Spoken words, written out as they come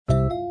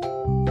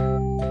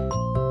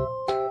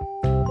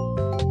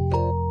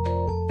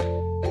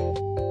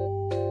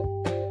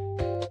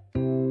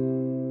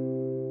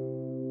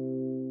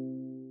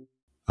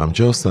I'm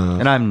Joseph.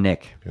 And I'm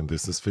Nick. And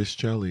this is Fish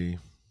Jelly.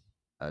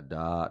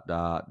 Da.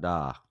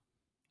 How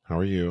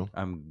are you?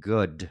 I'm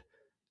good.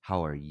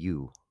 How are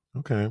you?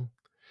 Okay.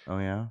 Oh,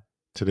 yeah?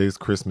 Today's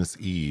Christmas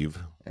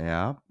Eve.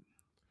 Yeah.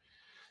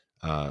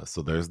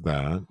 So there's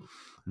that.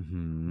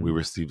 Mm-hmm. We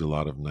received a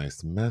lot of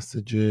nice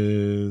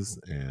messages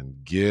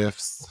and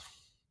gifts.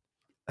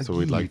 So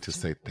we'd like to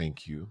say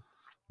thank you.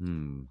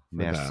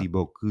 Merci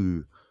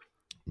beaucoup.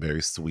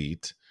 Very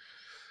sweet.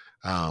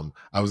 I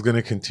was going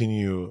to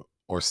continue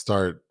or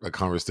start a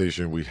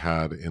conversation we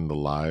had in the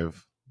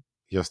live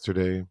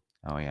yesterday.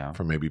 Oh, yeah.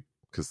 For maybe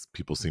because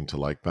people seem to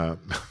like that.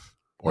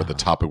 Or the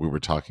topic we were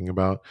talking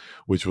about,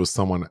 which was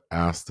someone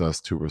asked us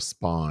to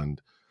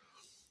respond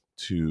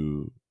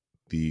to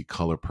the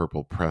Color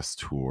Purple press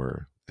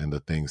tour and the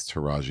things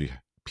Taraji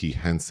P.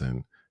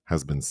 Henson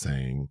has been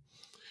saying.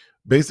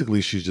 Basically,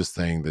 she's just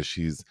saying that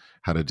she's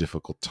had a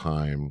difficult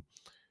time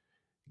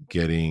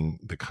getting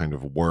the kind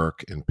of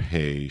work and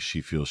pay she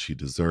feels she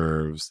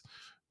deserves.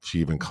 She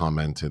even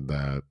commented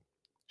that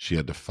she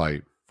had to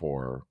fight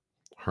for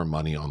her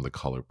money on the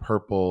Color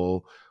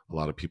Purple. A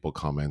lot of people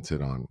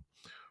commented on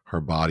her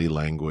body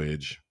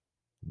language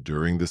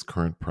during this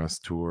current press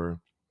tour.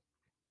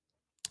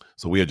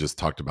 So we had just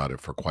talked about it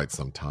for quite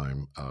some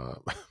time.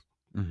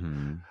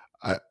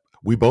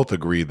 We both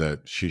agree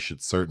that she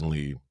should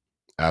certainly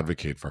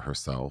advocate for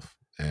herself,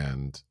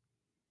 and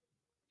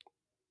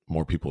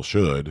more people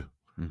should.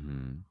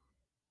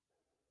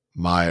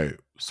 My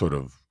sort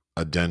of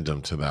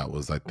addendum to that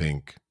was I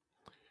think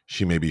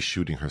she may be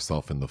shooting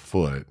herself in the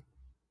foot,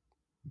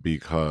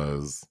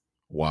 because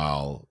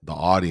while the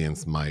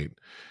audience might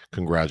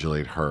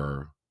congratulate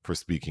her for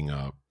speaking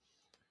up,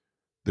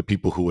 the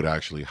people who would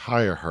actually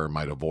hire her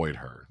might avoid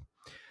her.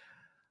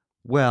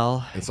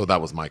 Well, and so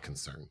that was my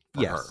concern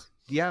for her.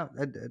 Yeah,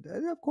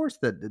 of course.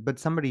 But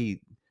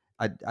somebody,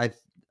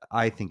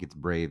 I think it's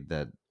brave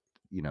that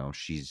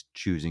she's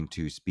choosing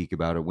to speak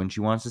about it when she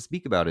wants to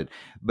speak about it.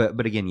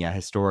 But again, yeah,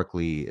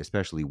 historically,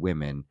 especially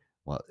women,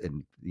 well,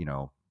 and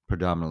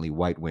predominantly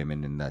white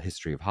women in the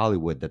history of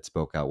Hollywood that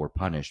spoke out were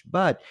punished.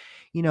 But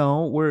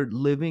we're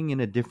living in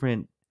a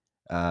different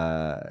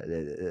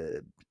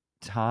time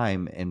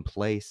and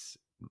place.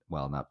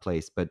 Well, not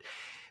place, but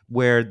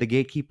where the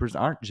gatekeepers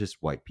aren't just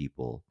white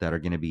people that are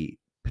going to be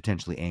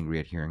potentially angry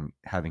at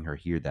having her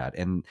hear that.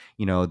 And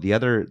the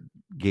other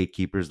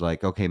gatekeepers,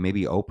 like, okay,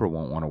 maybe Oprah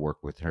won't want to work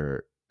with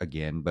her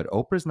again, but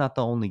Oprah's not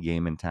the only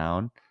game in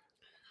town.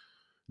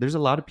 There's a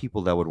lot of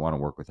people that would want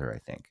to work with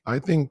her. I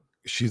think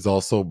she's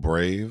also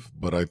brave,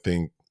 but I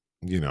think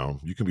you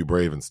can be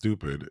brave and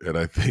stupid. And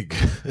I think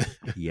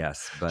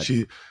yes, but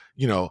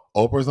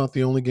Oprah's not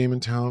the only game in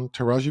town.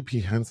 Taraji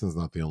P. Henson's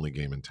not the only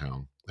game in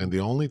town. And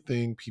the only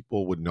thing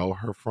people would know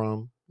her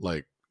from,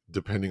 like,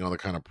 depending on the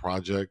kind of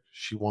project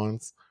she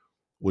wants,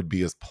 would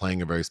be as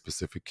playing a very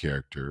specific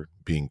character,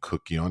 being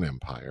Cookie on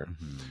Empire.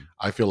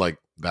 I feel like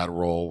that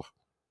role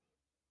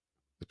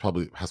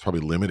has probably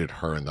limited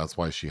her, and that's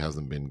why she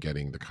hasn't been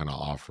getting the kind of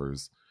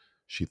offers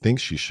she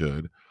thinks she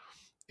should.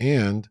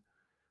 And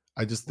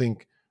I just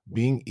think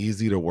being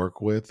easy to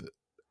work with,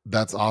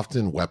 that's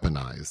often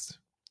weaponized.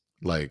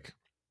 Like,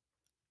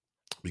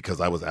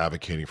 because I was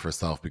advocating for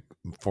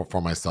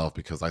myself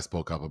because I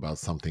spoke up about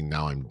something,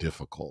 now I'm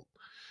difficult.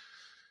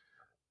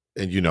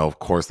 And of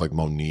course, like,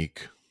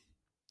 Monique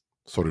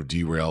sort of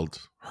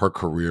derailed. Her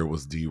career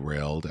was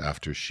derailed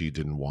after she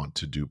didn't want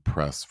to do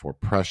press for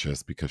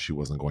Precious because she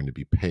wasn't going to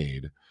be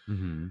paid.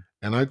 And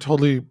I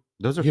totally...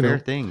 Those are fair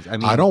things. I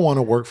mean, I don't want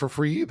to work for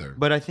free either.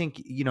 But I think,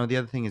 the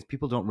other thing is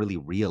people don't really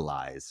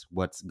realize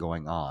what's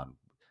going on.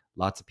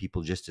 Lots of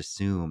people just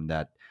assume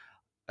that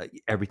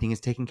everything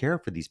is taken care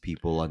of for these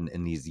people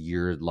in these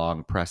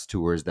year-long press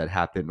tours that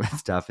happen with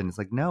stuff. And it's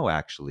like, no,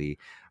 actually.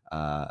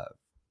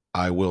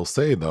 I will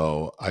say,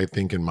 though, I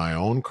think in my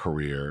own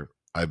career,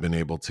 I've been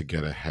able to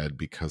get ahead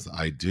because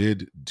I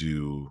did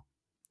do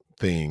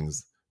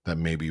things that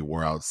maybe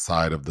were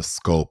outside of the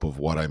scope of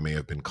what I may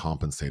have been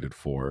compensated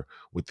for,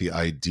 with the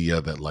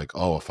idea that, like,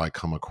 oh, if I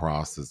come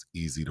across as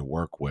easy to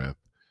work with,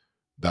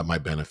 that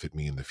might benefit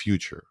me in the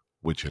future,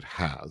 which it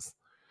has.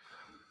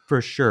 For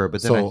sure.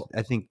 But then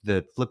I think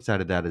the flip side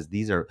of that is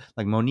these are,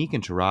 like, Monique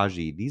and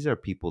Taraji, these are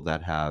people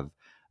that have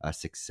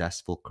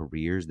successful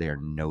careers. They are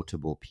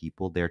notable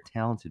people. They're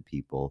talented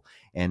people.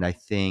 And I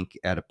think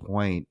at a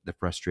point, the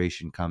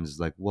frustration comes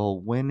like, well,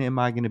 when am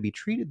I going to be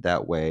treated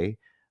that way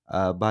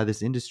by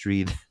this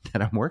industry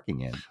that I'm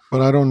working in?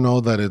 But I don't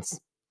know that it's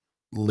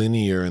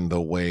linear in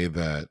the way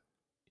that,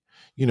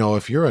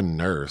 if you're a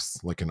nurse,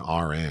 like an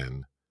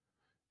RN,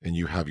 and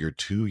you have your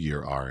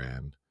 2-year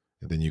RN,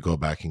 and then you go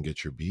back and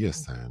get your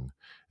BSN,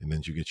 and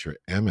then you get your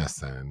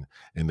MSN,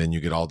 and then you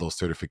get all those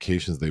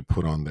certifications they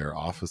put on their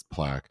office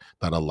plaque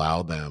that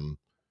allow them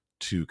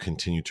to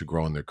continue to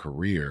grow in their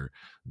career.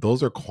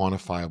 Those are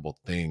quantifiable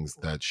things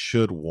that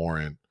should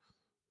warrant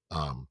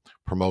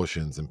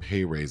promotions and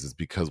pay raises,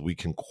 because we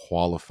can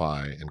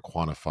qualify and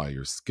quantify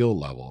your skill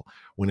level.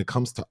 When it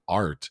comes to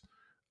art,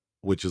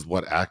 which is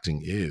what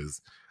acting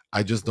is,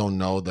 I just don't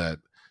know that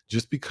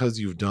just because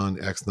you've done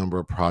X number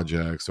of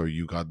projects or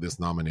you got this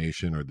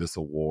nomination or this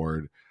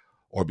award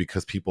or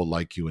because people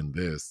like you in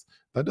this,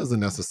 that doesn't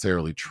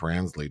necessarily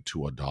translate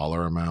to a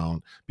dollar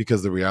amount,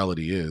 because the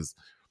reality is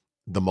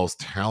the most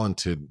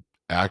talented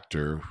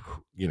actor,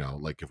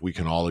 like if we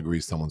can all agree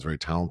someone's very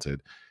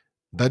talented,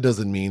 that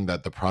doesn't mean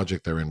that the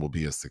project they're in will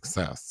be a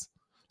success.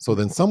 So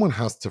then someone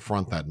has to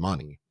front that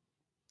money.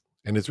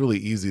 And it's really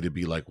easy to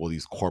be like, well,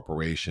 these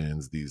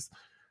corporations, these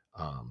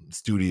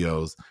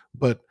studios,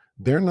 but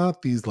they're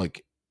not these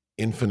like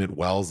infinite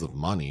wells of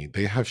money.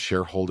 They have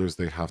shareholders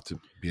they have to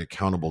be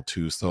accountable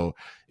to. So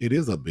it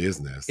is a It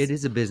business.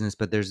 is a business,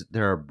 but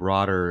there are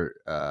broader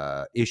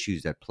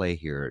issues at play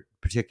here,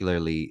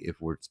 particularly if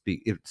we're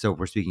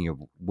speaking of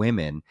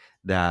women,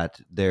 that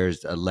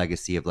there's a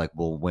legacy of like,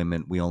 well,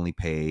 women, we only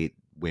pay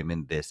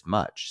women this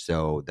much,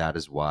 so that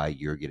is why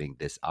you're getting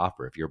this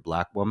offer. If you're a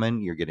black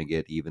woman, you're going to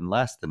get even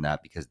less than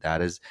that, because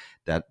that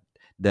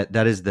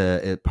that is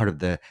the part of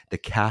the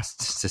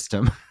caste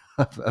system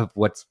of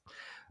what's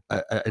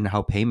and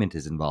how payment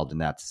is involved in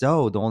that.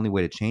 So the only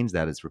way to change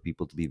that is for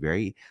people to be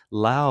very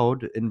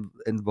loud and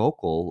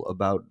vocal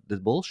about the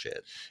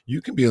bullshit.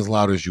 You can be as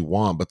loud as you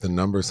want, but the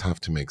numbers have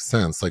to make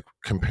sense. Like,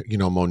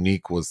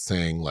 Monique was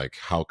saying, like,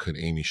 how could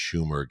Amy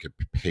Schumer get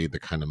paid the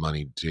kind of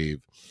money Dave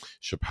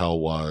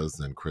Chappelle was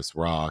and Chris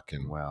Rock,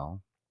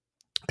 Well,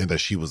 and that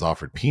she was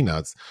offered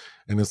peanuts?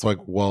 And it's like,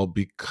 well,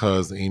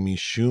 because Amy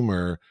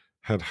Schumer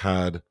had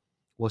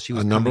she a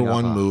was number coming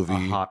off one a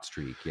movie. hot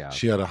streak. Yeah.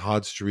 She had a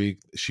hot streak.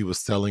 She was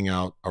selling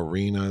out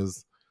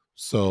arenas.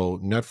 So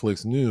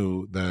Netflix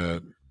knew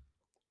that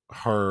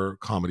her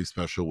comedy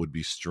special would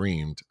be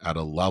streamed at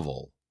a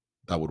level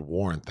that would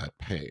warrant that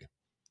pay.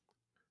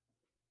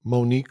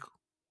 Monique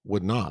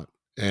would not.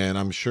 And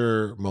I'm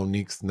sure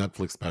Monique's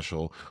Netflix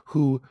special,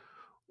 who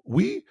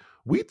we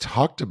we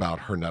talked about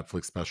her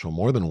Netflix special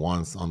more than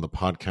once on the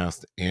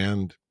podcast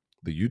and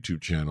the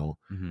YouTube channel,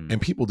 Mm-hmm.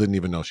 and people didn't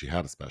even know she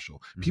had a special.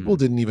 Mm-hmm. People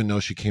didn't even know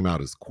she came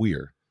out as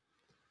queer.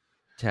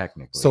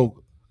 Technically.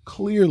 So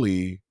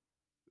clearly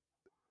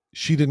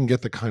she didn't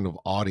get the kind of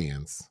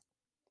audience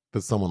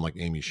that someone like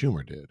Amy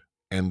Schumer did.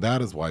 And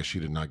that is why she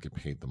did not get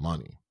paid the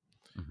money.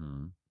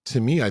 Mm-hmm.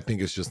 To me, I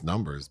think it's just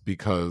numbers,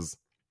 because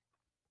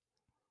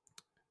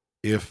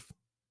if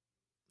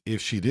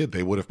she did,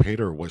 they would have paid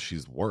her what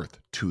she's worth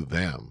to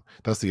them.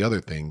 That's the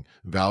other thing.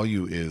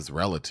 Value is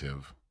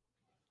relative.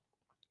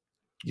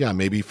 Yeah,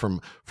 maybe for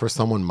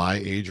someone my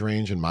age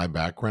range and my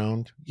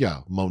background,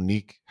 yeah,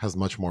 Monique has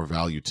much more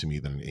value to me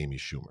than an Amy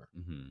Schumer.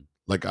 Mm-hmm.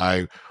 Like,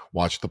 I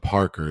watch the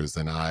Parkers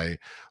and I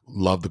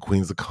love the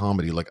Queens of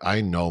Comedy. Like,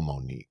 I know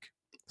Monique.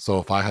 So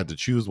if I had to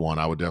choose one,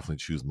 I would definitely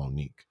choose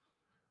Monique.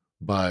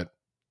 But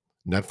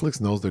Netflix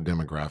knows their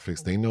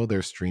demographics. They know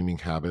their streaming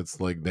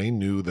habits. Like, they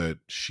knew that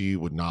she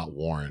would not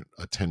warrant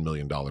a $10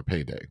 million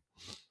payday.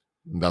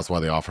 And that's why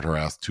they offered her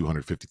ass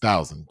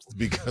 250,000,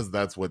 because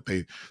that's what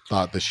they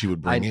thought that she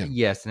would bring in.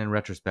 Yes, and in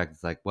retrospect,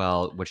 it's like,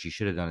 well, what she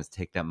should have done is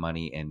take that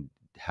money and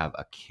have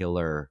a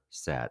killer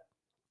set.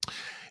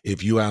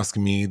 If you ask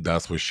me,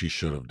 that's what she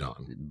should have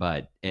done.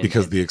 But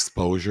because the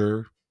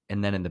exposure.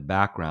 And then in the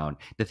background,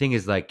 the thing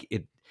is, like,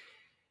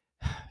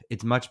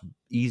 it's much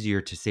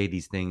easier to say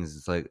these things.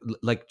 It's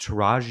like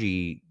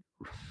Taraji,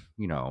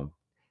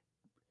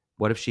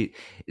 what if she,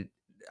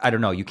 I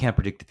don't know, you can't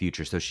predict the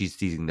future, so she's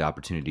seizing the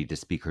opportunity to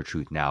speak her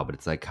truth now. But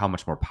it's like, how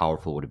much more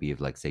powerful would it be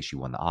if, like, say she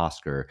won the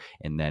Oscar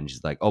and then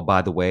she's like, oh,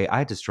 by the way, I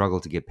had to struggle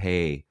to get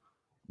paid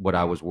what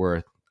I was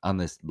worth on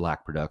this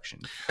black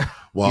production.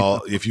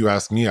 Well, if you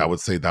ask me, I would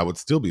say that would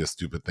still be a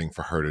stupid thing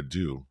for her to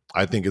do.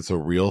 I think it's a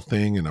real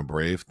thing and a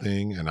brave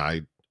thing, and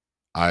I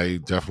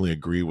definitely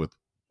agree with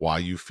why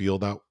you feel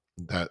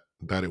that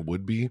it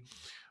would be.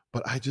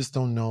 But I just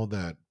don't know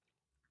that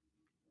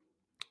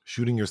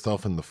shooting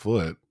yourself in the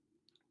foot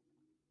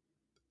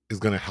is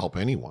going to help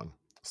anyone.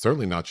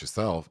 Certainly not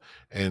yourself.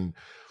 And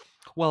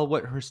well,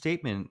 what her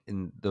statement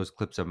in those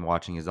clips I'm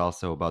watching is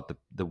also about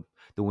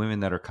the women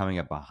that are coming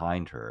up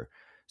behind her.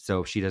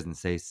 So if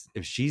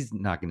she's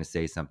not going to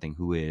say something,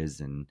 who is?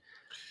 And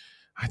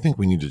I think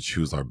we need to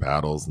choose our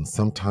battles. And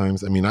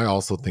sometimes, I mean, I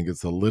also think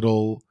it's a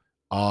little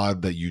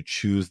odd that you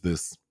choose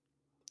this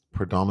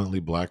predominantly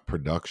black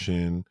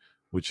production,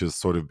 which is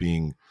sort of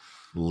being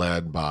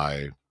led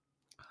by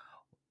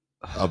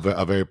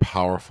a very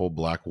powerful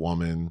black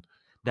woman.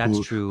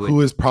 That's true.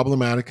 Who is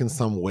problematic in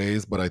some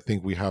ways, but I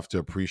think we have to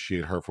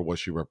appreciate her for what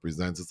she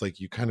represents. It's like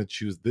you kind of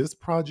choose this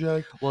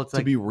project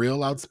to be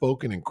real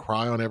outspoken and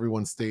cry on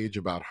everyone's stage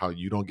about how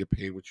you don't get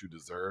paid what you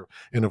deserve.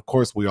 And of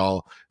course,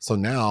 so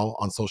now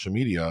on social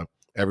media,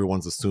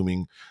 everyone's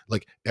assuming,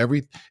 like,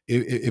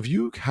 if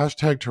you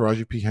hashtag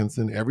Taraji P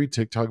Henson, every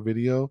TikTok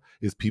video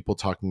is people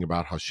talking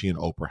about how she and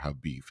Oprah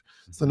have beef.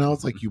 So now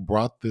it's like you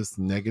brought this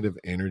negative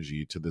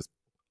energy to this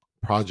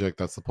project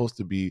that's supposed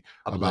to be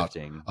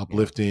uplifting, about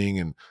uplifting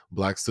and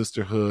black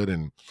sisterhood,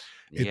 and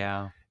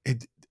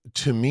it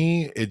to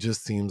me it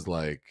just seems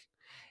like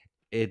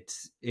it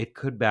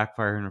could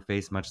backfire in her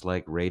face, much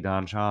like Ray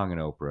Don Chong and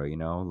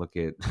Oprah. Look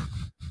at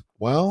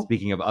Well,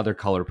 Speaking of other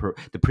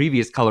the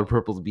previous Color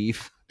Purple's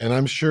beef. and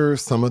I'm sure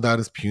some of that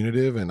is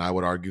punitive, and I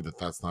would argue that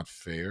that's not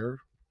fair.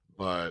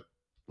 But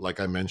like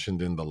I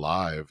mentioned in the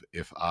live,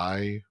 if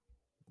I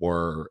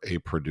were a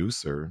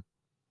producer,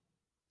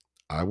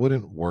 I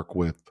wouldn't work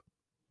with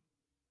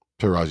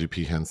Taraji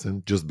P.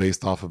 Henson just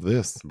based off of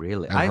this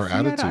Really, and I her see. I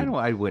attitude. don't.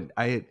 I would.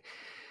 I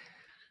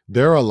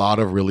There are a lot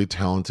of really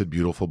talented,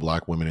 beautiful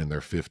black women in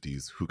their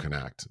 50s who can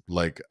act.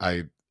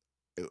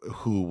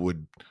 Who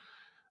would,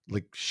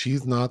 like,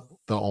 she's not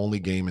the only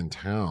game in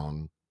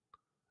town,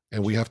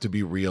 and we have to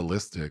be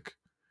realistic.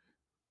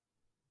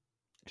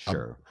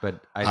 sure,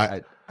 but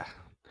I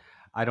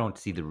I don't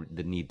see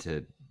the need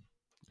to.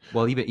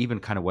 Well, even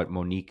kind of what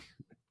Monique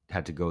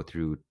had to go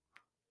through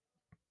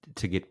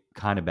to get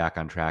kind of back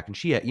on track, and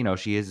she,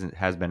 she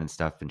has been in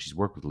stuff, and she's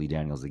worked with Lee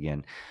Daniels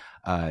again.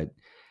 Uh,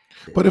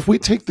 But if we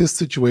take this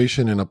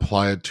situation and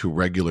apply it to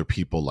regular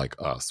people like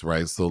us,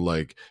 right? So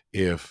like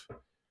if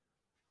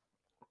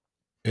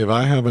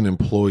I have an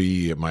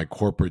employee at my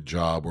corporate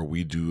job where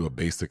we do a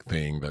basic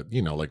thing that,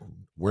 like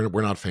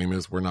we're not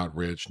famous, we're not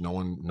rich, no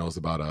one knows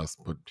about us,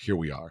 but here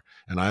we are.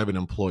 And I have an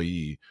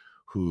employee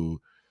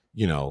who,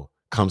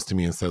 comes to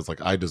me and says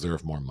like I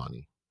deserve more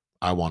money.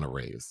 I want a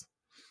raise.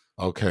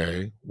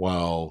 Okay,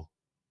 well,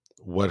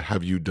 what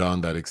have you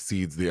done that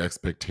exceeds the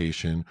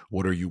expectation?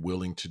 What are you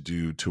willing to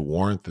do to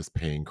warrant this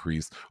pay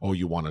increase? Oh,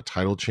 you want a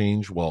title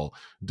change? Well,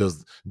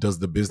 does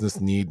the business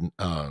need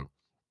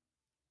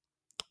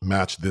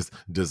match this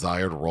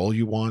desired role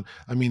you want?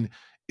 I mean,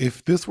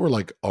 if this were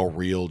like a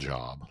real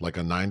job, like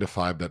a 9 to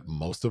 5 that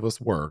most of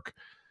us work,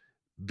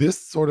 this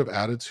sort of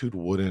attitude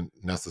wouldn't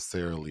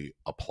necessarily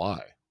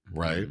apply,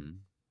 right?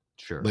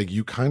 sure. Like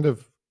you kind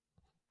of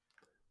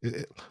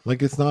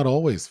like it's not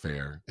always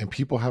fair, and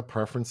people have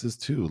preferences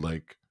too.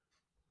 Like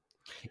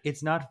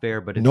It's not fair,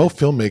 but if no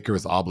filmmaker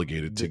is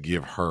obligated to the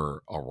give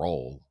her a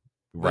role,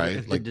 but right?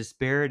 if the Like,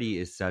 disparity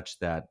is such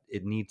that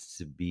it needs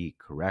to be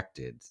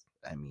corrected,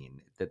 I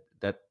mean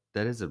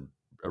that is a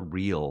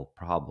real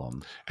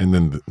problem. and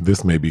then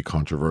this may be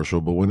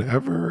controversial, but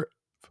whenever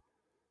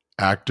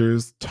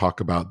actors talk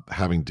about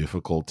having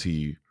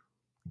difficulty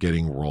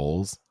getting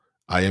roles,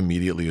 I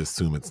immediately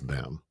assume it's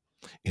them.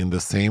 In the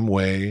same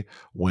way,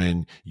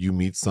 when you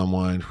meet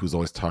someone who's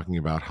always talking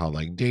about how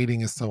like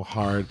dating is so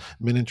hard,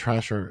 men in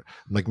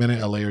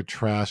LA are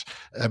trash.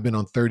 I've been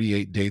on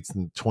 38 dates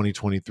in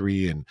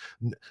 2023 and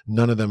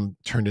none of them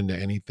turned into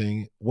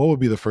anything. What would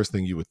be the first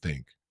thing you would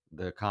think?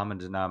 The common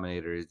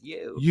denominator is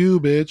you. You,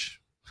 bitch.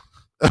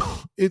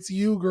 It's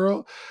you,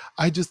 girl.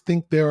 I just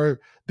think there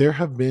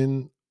have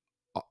been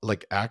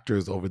like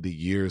actors over the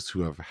years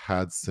who have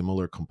had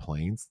similar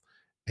complaints,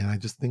 and I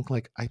just think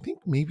like I think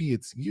maybe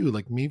it's you,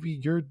 like maybe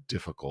you're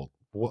difficult.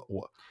 What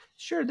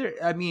Sure, there.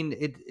 I mean,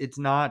 it's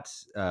not.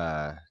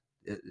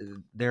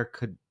 There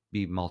could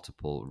be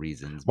multiple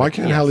reasons, Why but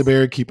can't Halle yes,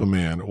 Berry keep a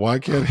man? Why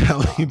can't oh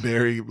Halle God.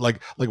 Berry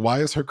like why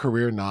is her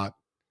career not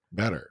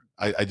better?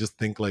 I just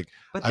think like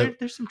But I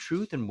there's some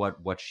truth in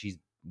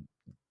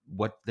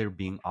what they're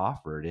being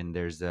offered, and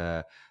there's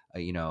a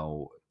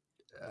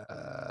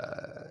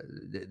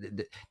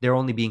they're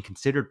only being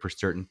considered for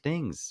certain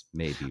things,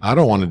 maybe I per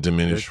don't want se. to There's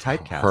diminish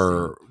typecasting.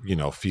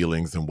 her,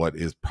 feelings and what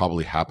is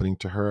probably happening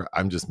to her.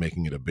 I'm just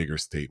making it a bigger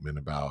statement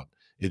about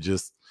it.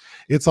 Just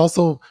it's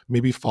also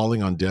maybe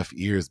falling on deaf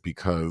ears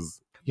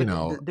because,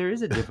 But there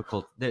is a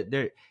difficult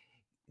there.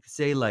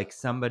 Say like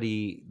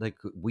somebody like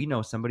we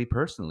know somebody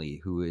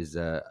personally who is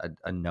a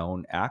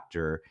known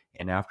actor,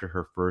 and after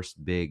her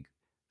first big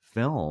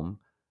film,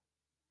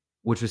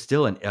 which was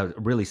still a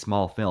really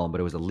small film,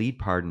 but it was a lead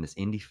part in this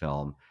indie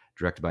film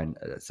directed by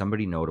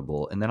somebody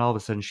notable. And then all of a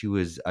sudden, she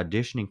was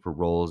auditioning for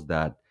roles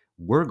that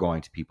were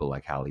going to people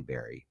like Halle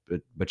Berry,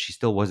 but she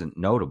still wasn't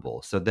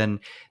notable. So then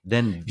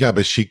yeah,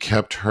 but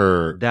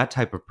that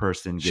type of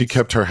person she gets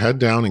kept her head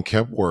down and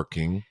kept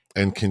working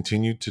and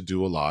continued to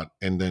do a lot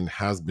and then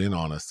has been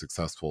on a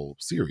successful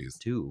series.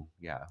 too.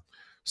 Yeah,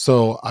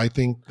 So I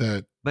think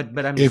that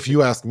but I'm if just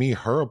you ask me,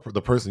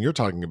 the person you're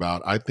talking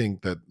about, I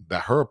think that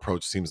her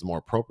approach seems more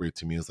appropriate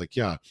to me. It's like,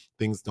 yeah,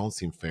 things don't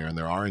seem fair and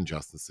there are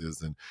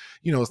injustices, and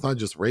it's not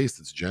just race,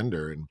 it's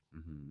gender, and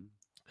mhm.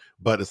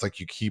 but it's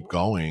like you keep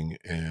going,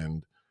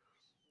 and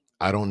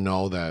I don't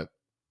know that.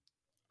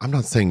 I'm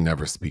not saying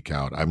never speak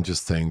out. I'm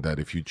just saying that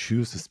if you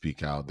choose to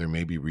speak out, there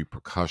may be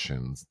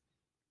repercussions.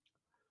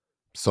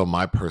 So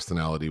my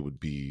personality would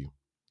be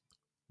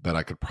that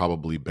I could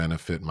probably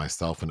benefit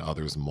myself and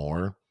others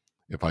more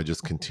if I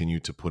just continue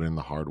to put in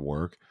the hard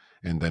work.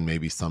 And then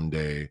maybe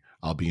someday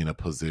I'll be in a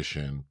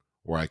position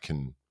where I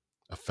can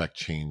affect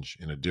change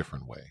in a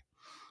different way,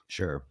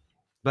 Sure,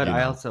 but you know?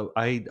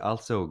 I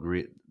also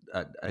agree.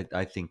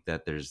 I think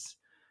that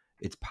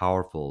it's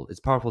powerful. It's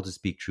powerful to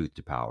speak truth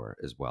to power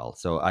as well.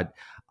 So I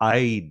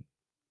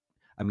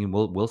I mean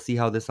we'll see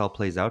how this all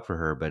plays out for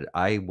her. But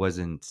I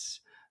wasn't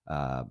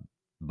uh,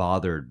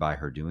 bothered by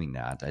her doing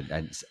that.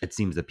 It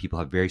seems that people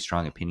have very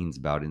strong opinions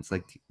about it. It's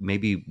like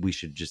maybe we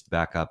should just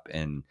back up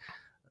and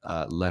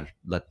let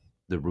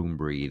the room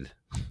breathe.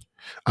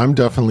 I'm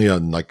definitely a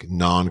like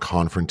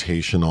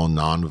non-confrontational,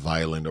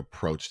 non-violent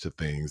approach to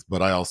things,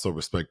 but I also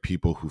respect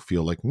people who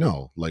feel like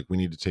no, like we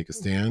need to take a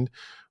stand,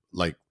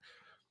 like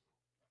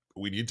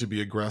we need to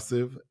be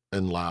aggressive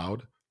and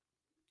loud.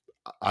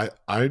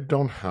 I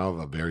don't have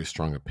a very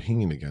strong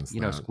opinion against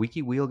that.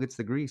 Squeaky wheel gets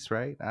the grease,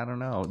 right? I don't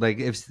know. Like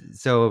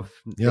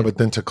Yeah, but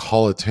then to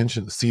call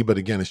attention, see, but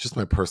again, it's just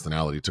my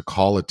personality to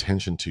call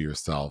attention to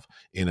yourself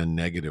in a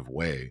negative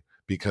way.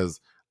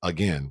 Because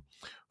again,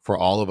 for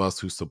all of us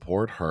who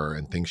support her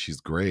and think she's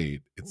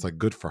great, it's like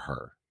good for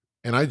her.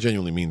 And I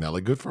genuinely mean that.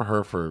 Like, good for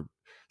her for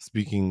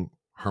speaking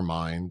her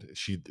mind.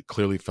 She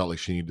clearly felt like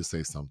she needed to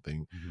say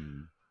something.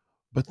 Mhm.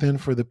 But then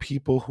for the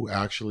people who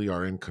actually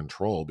are in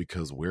control,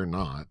 because we're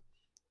not,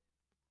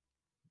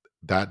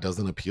 that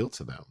doesn't appeal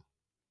to them.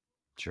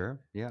 Sure.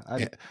 Yeah.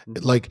 Eh,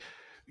 like,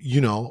 you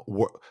know,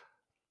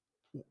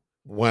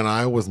 when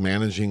I was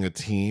managing a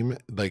team,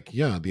 like,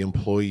 yeah, the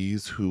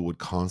employees who would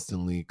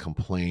constantly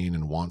complain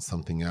and want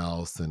something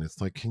else. And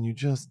it's like, can you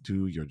just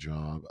do your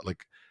job?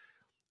 Like,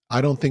 I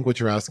don't think what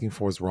you're asking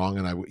for is wrong.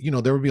 And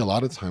there would be a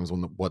lot of times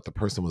when what the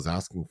person was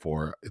asking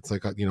for, it's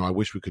like, I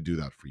wish we could do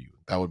that for you.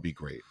 That would be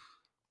great,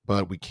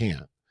 but we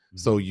can't.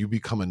 So Mhm. you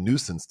become a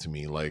nuisance to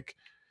me. Like,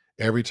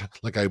 every time,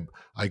 like,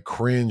 I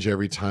cringe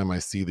every time I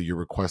see that you're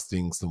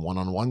requesting some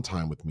one-on-one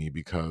time with me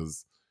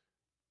because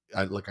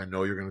I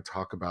know you're going to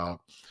talk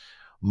about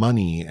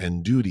money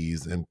and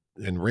duties and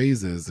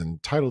raises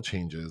and title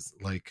changes,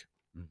 like,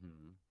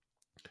 Mhm.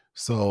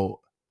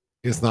 so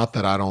it's not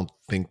that I don't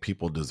think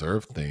people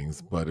deserve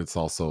things, but it's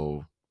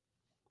also,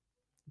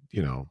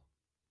 you know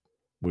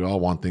we all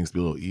want things to be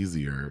a little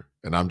easier,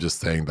 and I'm just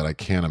saying that I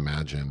can't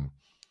imagine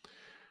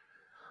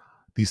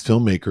these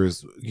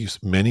filmmakers,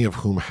 many of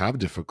whom have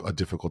a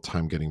difficult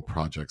time getting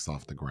projects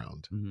off the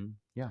ground. Mhm.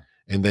 Yeah.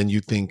 And then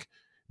you think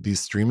these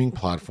streaming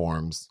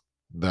platforms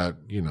that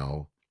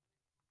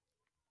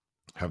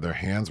have their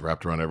hands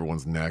wrapped around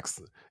everyone's necks,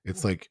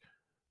 it's like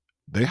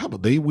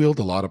they wield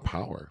a lot of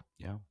power.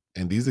 Yeah.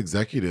 And these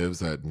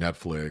executives at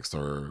Netflix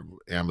or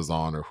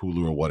Amazon or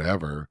Hulu or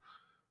whatever,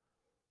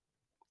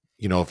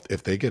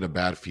 if they get a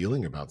bad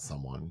feeling about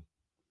someone,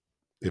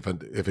 if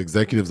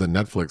executives at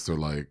Netflix are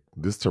like,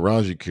 this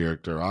Taraji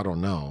character, I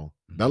don't know,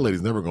 that Mhm.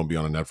 lady's never going to be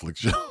on a Netflix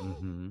show.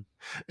 Mhm.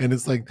 And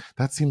it's like,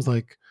 that seems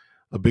like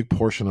a big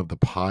portion of the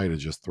pie to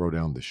just throw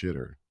down the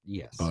shitter.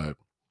 Yes. But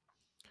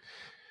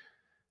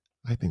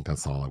I think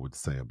that's all I would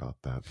say about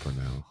that for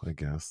now, I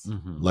guess.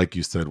 Mhm. Like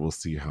you said, we'll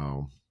see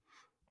how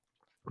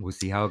We'll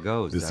see how it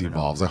goes. I this don't know.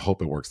 evolves. I hope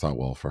it works out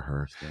well for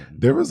her. Interesting.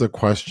 There was a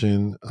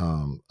question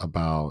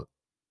about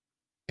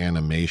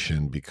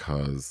animation,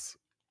 because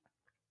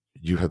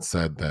you had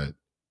said that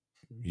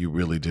you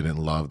really didn't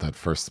love that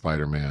first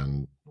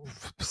Spider-Verse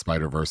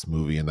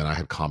movie, and then I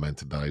had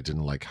commented that I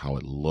didn't like how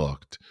it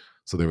looked.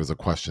 So there was a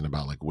question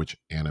about like, which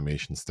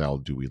animation style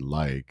do we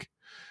like?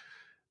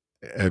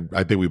 And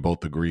I think we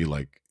both agree,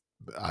 like,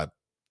 I,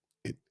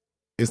 it,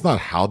 it's not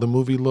how the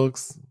movie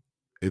looks,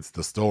 it's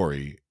the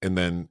story. And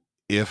then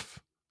if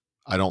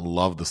I don't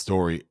love the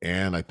story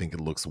and I think it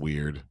looks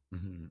weird,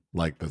 Mhm.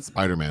 like the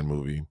Spider-Man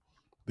movie,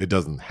 it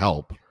doesn't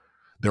help.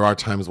 There are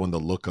times when the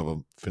look of a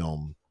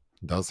film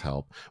does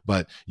help.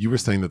 But you were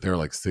saying that there are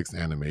like 6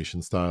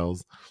 animation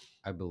styles.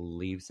 I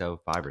believe so,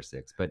 5 or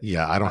 6, but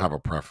Yeah, I don't I have a I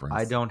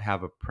preference. don't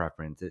have a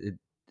preference.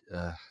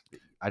 Uh,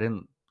 I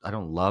don't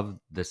love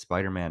the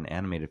Spider-Man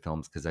animated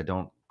films because I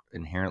don't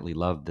inherently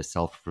love the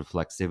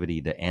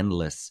self-reflexivity, the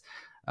endless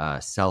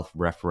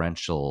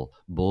self-referential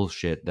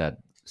bullshit that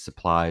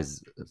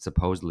supplies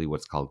supposedly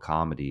what's called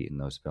comedy in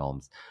those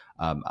films.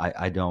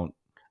 I don't.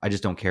 I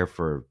just don't care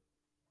for.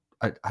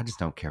 I just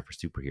don't care for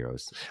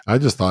superheroes. I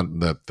just thought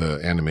that the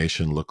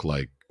animation looked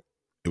like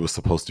it was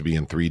supposed to be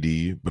in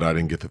 3D, but I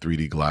didn't Mhm. get the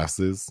 3D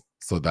glasses.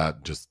 So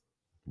that just,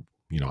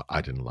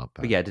 I didn't love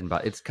But that. yeah, it didn't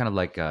bother. It's kind of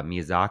like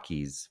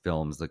Miyazaki's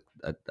films. Like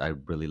I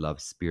really love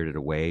Spirited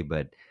Away,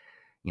 but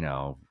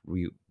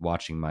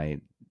watching my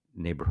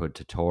neighborhood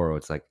Totoro,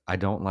 it's like I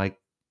don't like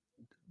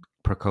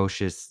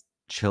precocious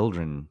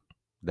children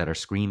that are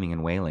screaming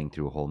and wailing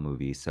through a whole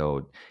movie.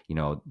 So,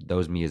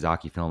 those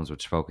Miyazaki films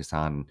which focus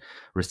on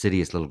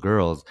residuous little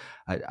girls,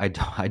 I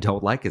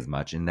don't like as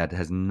much. And that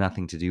has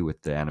nothing to do with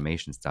the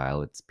animation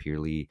style. It's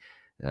purely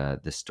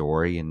the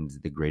story and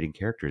the grading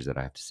characters that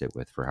I have to sit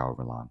with for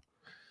however long.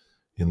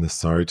 In the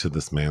Sorry to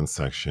This Man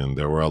section,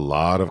 there were a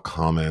lot of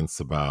comments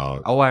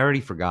about Oh, I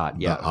already forgot.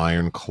 the Yeah.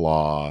 Iron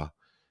Claw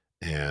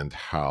and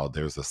how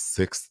there's a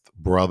sixth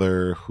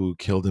brother who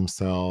killed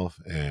himself.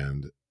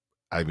 And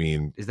I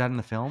mean, Is that in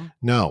the film?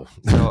 no.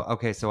 So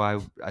okay, so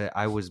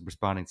I was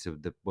responding to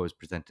what was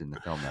presented in the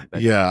film then,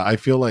 but Yeah, I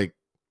feel like,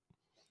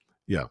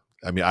 yeah.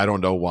 I mean, I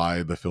don't know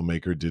why the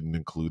filmmaker didn't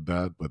include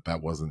that, but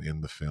that wasn't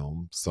in the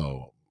film.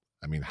 So,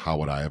 I mean, how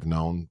would I have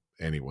known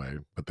anyway?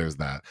 But there's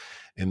that.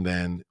 And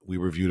then we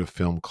reviewed a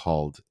film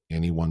called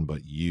Anyone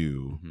But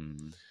You.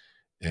 mhm.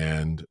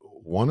 And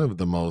one of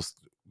the most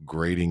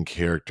grating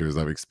characters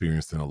I've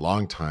experienced in a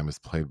long time is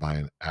played by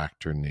an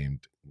actor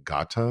named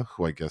Gata,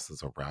 who I guess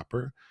is a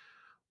rapper.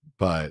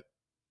 But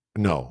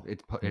No,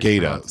 It's Gata.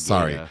 pronounced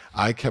Sorry, Gata.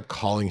 I kept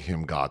calling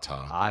him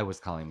Gata, I was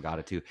calling him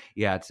Gata too.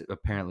 Yeah, it's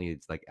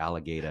like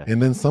alligator.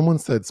 and then someone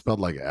said spelled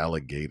like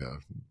alligator,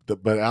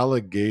 but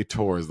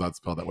alligator is not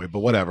spelled that way. But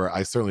whatever.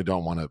 I certainly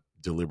don't want to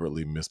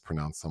deliberately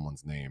mispronounce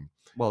someone's name.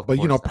 Well, of But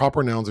course not.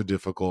 proper nouns are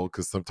difficult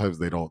because sometimes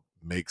they don't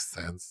make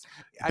sense.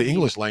 I The mean,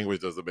 English language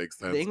doesn't make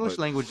the sense, English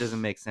but language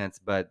doesn't make sense,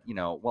 but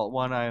well,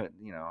 one,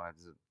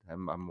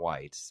 I'm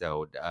white,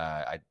 so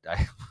I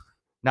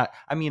not.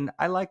 I mean,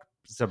 I like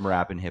some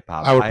rap and hip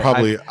hop. I would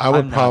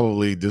I'm not.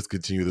 probably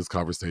discontinue this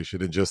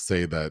conversation and just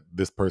say that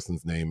this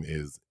person's name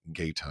is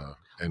Gata,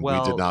 and we did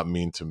Well, not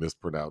mean to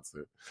mispronounce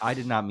it. I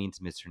did not mean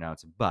to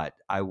mispronounce it, but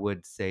I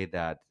would say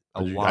that a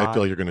I feel Y,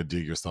 like you're gonna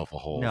dig yourself a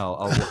hole.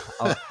 no,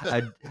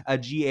 a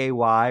GAY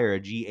or a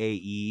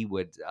GAE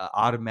would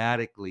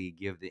automatically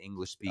give the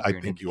English I speaker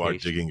an think you are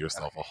indication. digging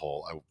yourself a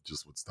hole. I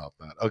just would stop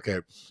that. Okay,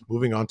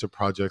 moving on to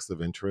projects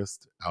of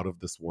interest out of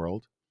this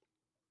world.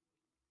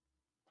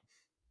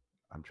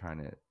 I'm trying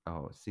to.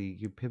 Oh, see,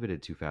 you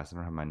pivoted too fast. I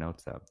don't have my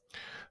notes up.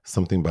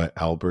 Something by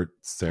Albert Oh,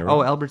 Serra.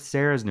 Albert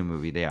Serra's new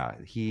movie. Yeah,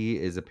 he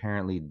is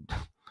apparently.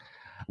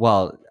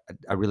 Well,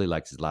 I really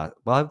liked his last.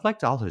 Well, I've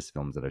liked all his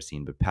films that I've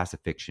seen, but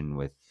Pacifiction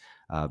with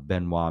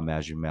Benoit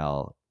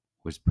Magimel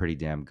was pretty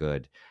damn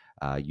good.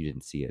 You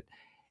didn't see it,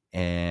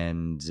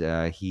 and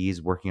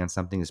he's working on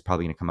something that's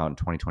probably going to come out in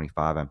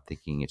 2025. I'm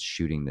thinking it's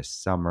shooting this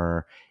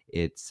summer.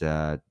 It's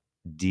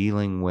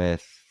dealing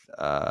with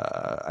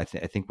I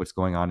think what's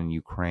going on in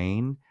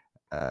Ukraine.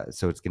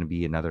 So it's going to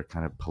be another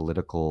kind of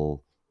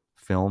political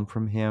film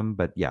from him.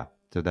 But yeah,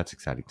 so that's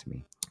exciting to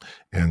me.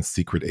 And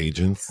Secret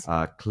Agents.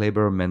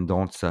 Kleber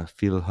Mendonça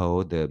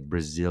Filho, the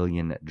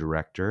Brazilian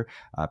director,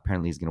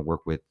 apparently is going to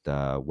work with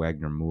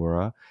Wagner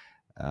Moura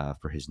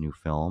for his new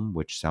film,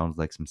 which sounds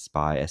like some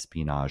spy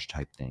espionage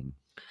type thing.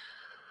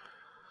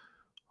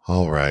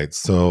 All right,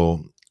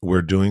 so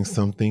we're doing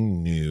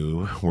something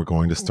new. We're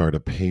going to start a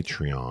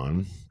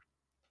Patreon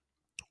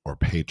or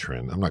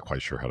patron. I'm not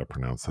quite sure how to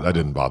pronounce it. I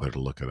didn't bother to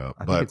look it up,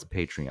 I think it's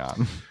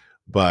Patreon,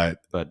 but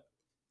but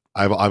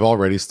I've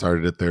already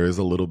started it. There is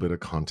a little bit of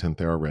content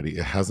there already.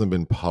 It hasn't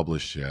been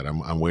published yet.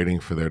 I'm waiting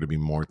for there to be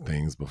more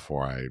things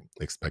before I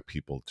expect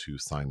people to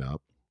sign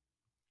up.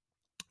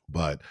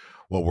 But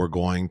what we're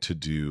going to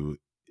do,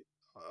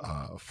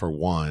 for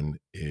one,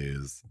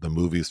 is the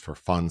movies for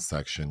fun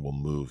section will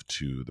move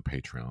to the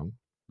Patreon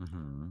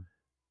mhm.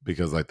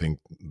 because I think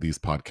these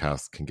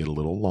podcasts can get a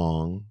little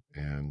long,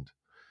 and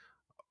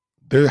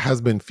there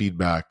has been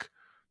feedback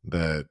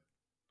that,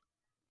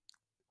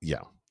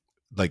 yeah,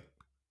 like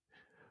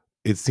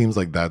it seems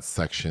like that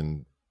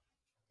section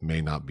may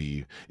not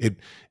be it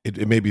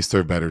may be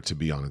served better to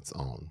be on its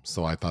own.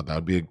 So I thought that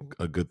would be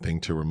a good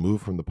thing to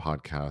remove from the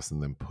podcast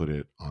and then put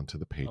it onto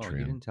the Oh, you Patreon.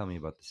 didn't tell me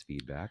about this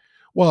feedback.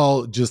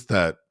 Well, just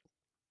that,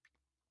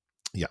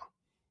 yeah.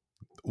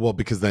 Well,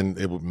 because then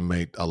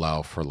may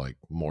allow for like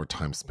more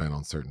time spent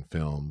on certain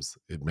films.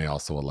 It may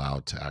also allow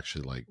to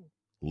actually like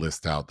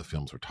list out the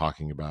films we're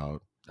talking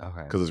about,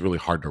 Okay. because it's really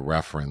hard to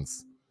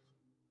reference.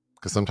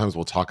 Because sometimes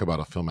we'll talk about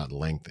a film at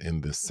length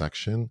in this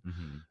section,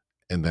 Mm-hmm.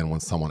 and then when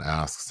someone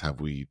asks, "Have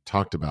we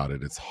talked about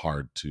it?" It's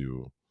hard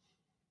to.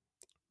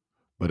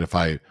 But if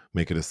I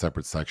make it a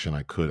separate section,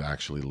 I could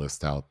actually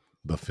list out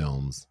the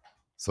films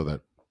so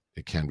that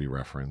it can be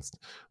referenced.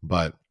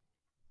 But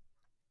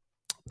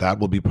that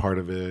will be part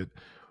of it.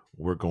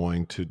 We're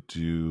going to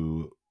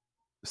do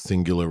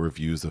singular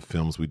reviews of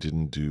films we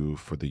didn't do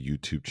for the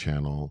YouTube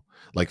channel,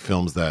 like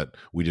films that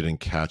we didn't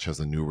catch as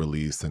a new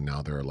release and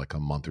now they're like a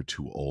month or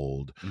two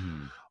old.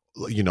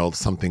 Mm-hmm.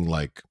 Something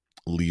like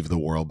Leave the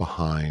World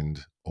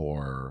Behind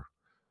or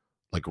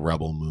like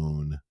Rebel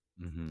Moon,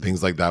 Mm-hmm.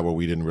 things like that where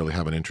we didn't really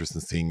have an interest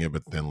in seeing it,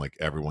 but then like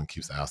everyone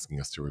keeps asking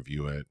us to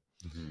review it.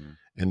 Mm-hmm.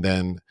 And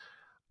then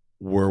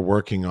we're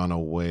working on a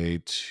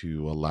way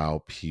to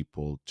allow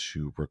people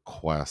to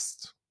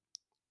request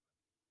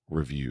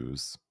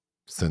reviews,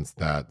 since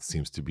that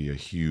seems to be a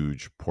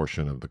huge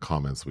portion of the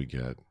comments we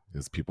get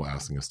is people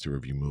asking us to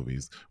review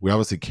movies. We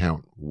obviously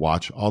can't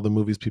watch all the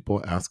movies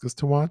people ask us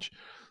to watch,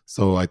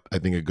 so I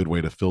think a good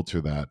way to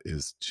filter that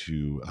is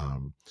to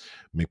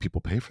make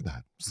people pay for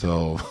that.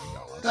 So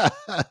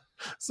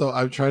so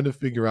I'm trying to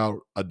figure out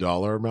a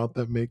dollar amount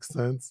that makes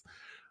sense,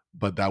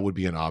 but that would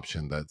be an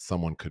option that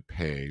someone could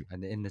pay.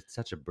 And it's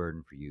such a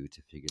burden for you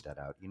to figure that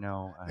out.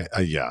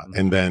 Yeah.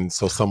 And then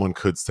so someone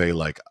could say,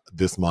 like,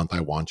 this month I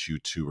want you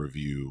to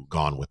review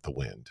Gone with the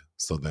Wind.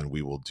 So then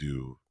we will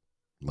do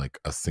like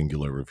a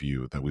singular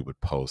review that we would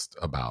post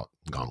about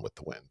Gone with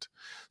the Wind.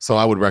 So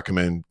I would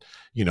recommend,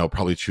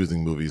 probably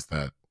choosing movies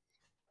that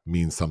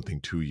mean something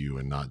to you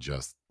and not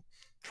just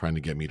trying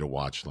to get me to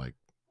watch like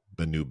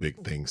the new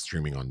big thing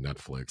streaming on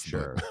Netflix.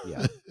 Sure. But,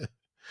 Yeah.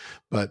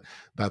 but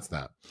that's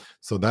that.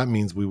 So that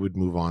means we would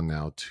move on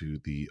now to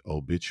the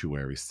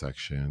obituary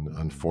section.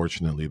 Mm-hmm.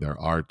 Unfortunately, there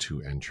are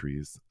two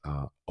entries.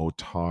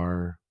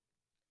 Otar.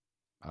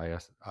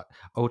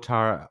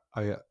 Otar.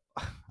 I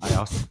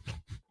also.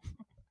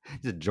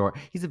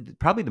 He's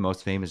probably the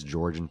most famous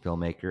Georgian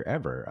filmmaker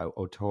ever.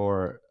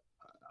 Otar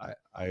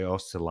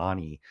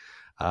Iosseliani.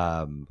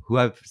 who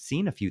I've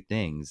seen a few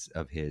things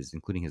of his,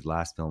 including his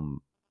last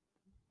film,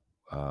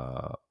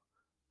 uh,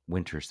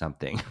 Winter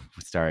Something,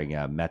 starring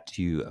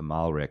Matthew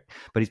Amalric.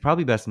 But he's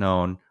probably best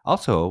known.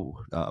 Also,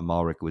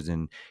 Amalric was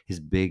in his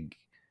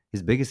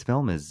biggest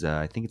film is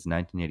I think it's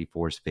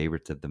 1984's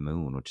Favorites of the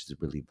Moon, which is a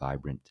really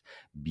vibrant,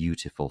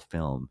 beautiful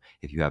film.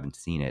 If you haven't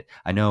seen it,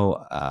 I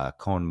know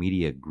Cohen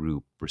Media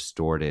Group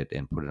restored it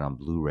and put it on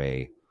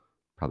Blu-ray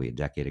probably a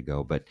decade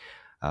ago, but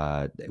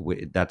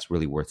that's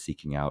really worth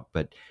seeking out.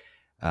 But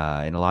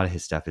and a lot of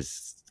his stuff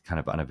is kind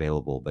of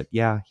unavailable. But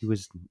yeah, he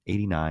was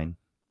 89.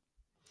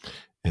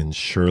 And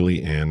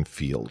Shirley Ann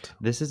Field.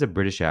 This is a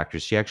British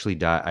actress. She actually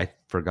died. I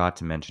forgot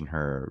to mention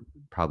her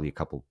probably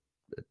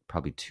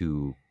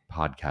two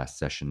podcast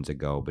sessions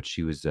ago, but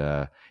she was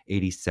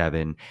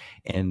 87.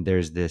 And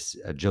there's this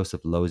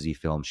Joseph Losey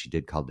film she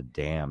did called The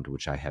Damned,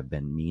 which I have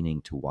been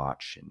meaning to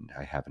watch and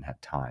I haven't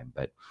had time,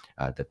 but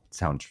that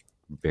sounds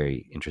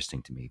very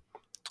interesting to me.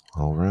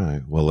 All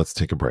right. Well, let's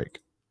take a break.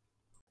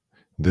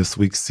 This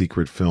week's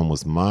secret film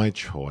was my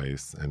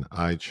choice, and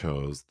I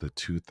chose the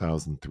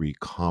 2003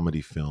 comedy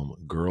film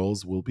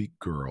Girls Will Be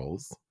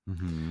Girls.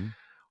 Mm-hmm.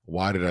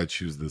 Why did I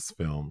choose this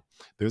film?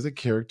 There's a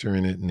character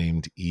in it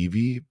named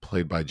Evie,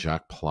 played by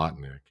Jack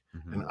Plotnick.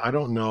 Mm-hmm. And I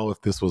don't know if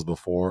this was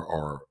before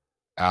or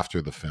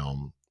after the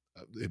film.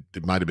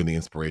 It might have been the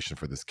inspiration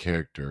for this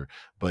character,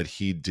 but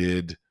he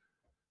did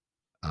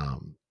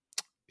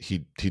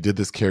he did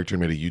this character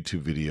and made a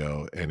YouTube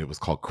video, and it was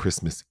called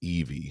Christmas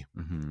Evie.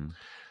 Mm-hmm.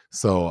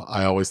 So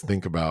I always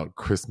think about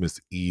Christmas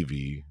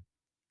Evie.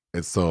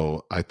 And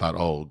so I thought,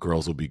 oh,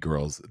 Girls Will Be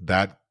Girls.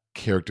 That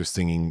character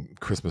singing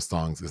Christmas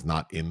songs is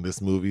not in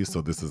this movie.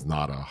 So this is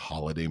not a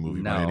holiday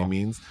movie by any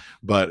means.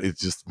 But it's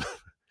just,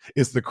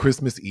 it's the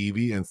Christmas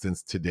Evie. And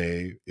since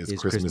today is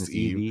Christmas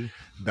Eve,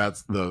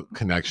 that's the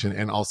connection.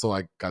 And also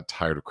I got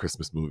tired of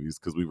Christmas movies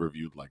because we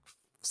reviewed like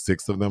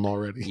 6 of them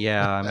already.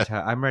 Yeah,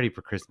 I'm ready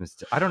for Christmas.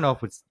 I don't know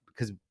if it's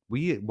because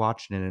we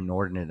watched an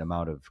inordinate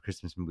amount of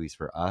Christmas movies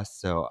for us.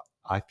 So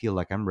I feel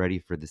like I'm ready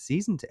for the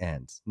season to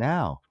end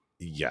now.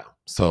 Yeah.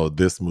 So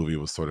this movie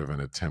was sort of an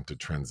attempt at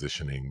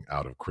transitioning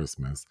out of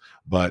Christmas.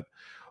 But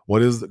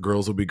what is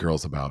Girls Will Be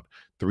Girls about?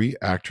 3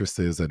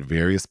 actresses at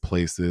various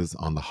places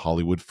on the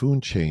Hollywood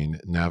food chain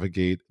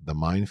navigate the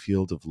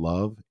minefield of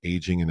love,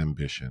 aging, and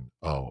ambition.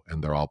 Oh,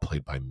 and they're all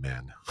played by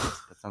men.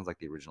 That sounds like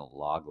the original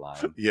log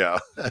line. Yeah.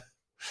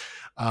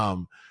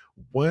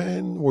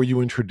 When were you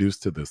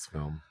introduced to this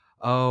film?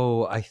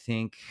 Oh, I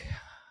think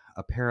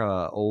a pair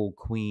of old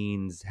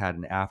queens had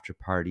an after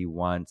party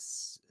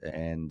once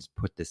and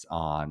put this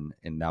on,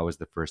 and that was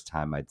the first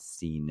time I'd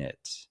seen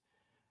it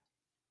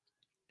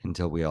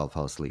until we all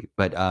fell asleep.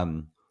 But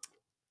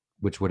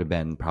which would have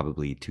been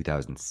probably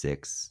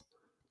 2006.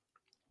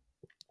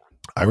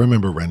 I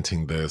remember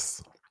renting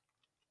this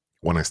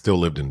when I still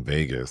lived in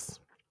Vegas,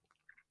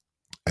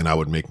 and I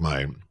would make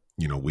my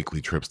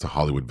weekly trips to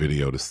Hollywood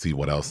Video to see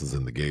what else is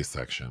in the gay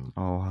section.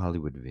 Oh,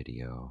 Hollywood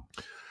Video.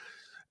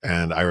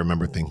 And I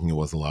remember thinking it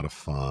was a lot of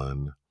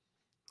fun.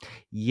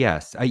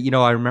 Yes. I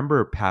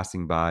remember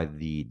passing by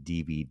the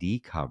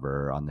DVD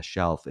cover on the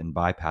shelf and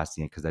bypassing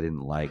it because I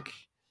didn't like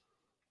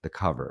the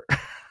cover.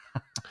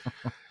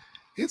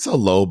 It's a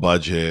low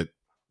budget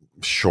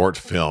short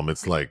film.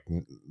 It's like,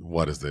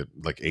 what is it?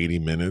 Like 80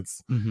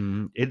 minutes?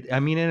 Mm-hmm.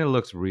 And it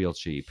looks real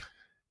cheap.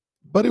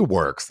 But it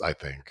works, I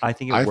think. I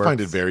think I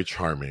find it very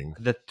charming.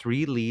 The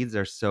 3 leads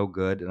are so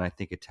good, and I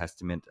think a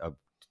testament of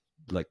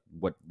like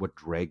what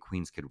drag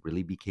queens could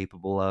really be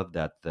capable of,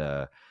 that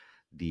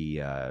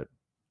the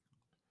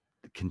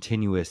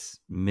continuous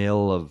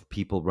mill of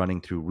people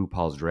running through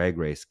RuPaul's Drag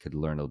Race could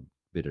learn a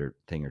bitter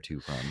thing or two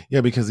from.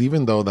 Yeah, because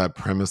even though that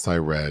premise I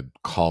read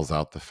calls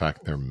out the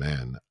fact they're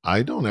men,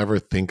 I don't ever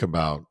think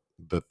about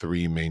the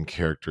 3 main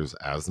characters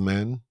as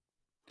men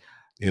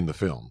in the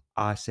film.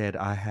 I said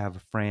I have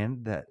a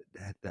friend that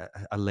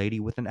a lady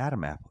with an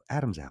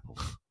Adam's apple.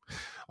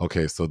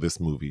 Okay, so this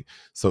movie.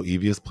 So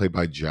Evie is played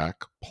by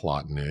Jack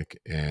Plotnick,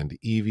 and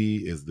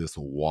Evie is this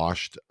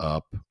washed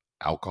up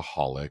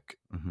alcoholic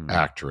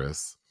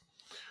actress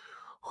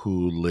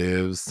who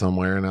lives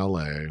somewhere in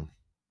LA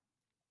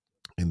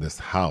in this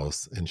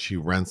house, and she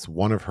rents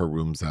one of her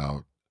rooms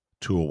out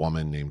to a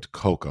woman named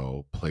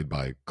Coco, played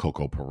by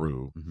Coco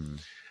Peru. Mm-hmm.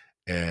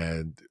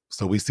 And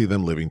so we see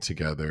them living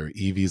together.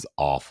 Evie's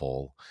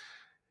awful.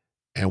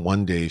 And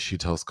one day she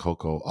tells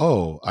Coco,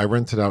 oh, I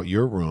rented out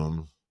your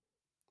room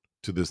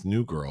to this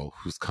new girl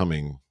who's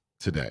coming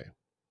today.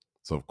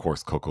 So, of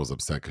course, Coco's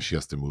upset because she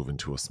has to move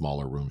into a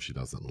smaller room she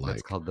doesn't like.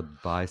 That's called the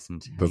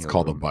bicentennial That's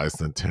called room. The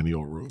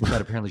bicentennial room.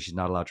 But apparently she's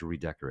not allowed to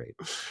redecorate.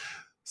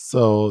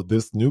 So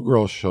this new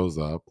girl shows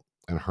up,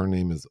 and her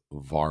name is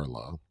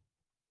Varla.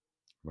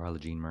 Varla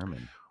Jean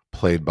Merman.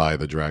 Played by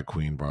the drag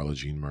queen Varla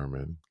Jean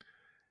Merman.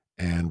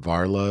 And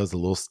Varla is a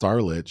little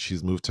starlet.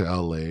 She's moved to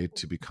LA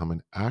to become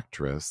an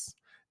actress.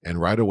 And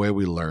right away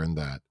we learn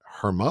that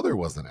her mother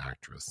was an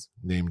actress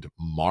named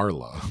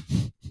Marla.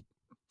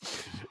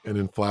 And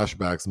in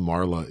flashbacks,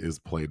 Marla is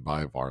played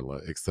by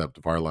Varla,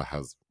 except Varla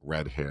has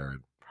red hair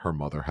and her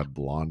mother had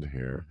blonde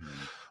hair.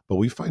 Mm-hmm. But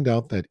we find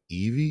out that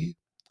Evie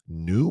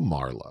knew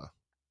Marla.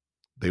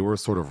 They were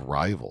sort of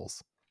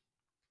rivals.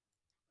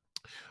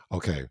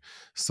 Okay,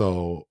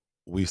 so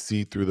we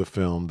see through the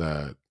film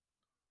that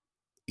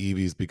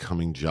Evie's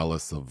becoming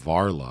jealous of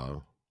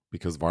Varla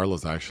because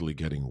Varla's actually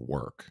getting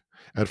work.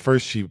 At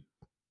first, she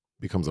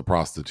becomes a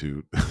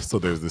prostitute. So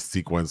there's this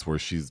sequence where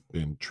she's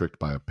been tricked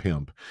by a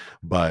pimp.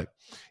 But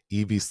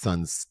Evie's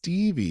son,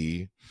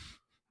 Stevie,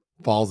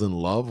 falls in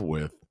love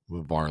with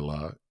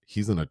Varla.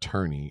 He's an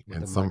attorney With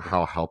and a micro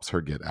somehow helps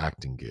her get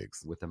acting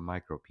gigs with a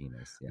micro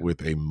penis. Yeah.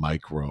 with a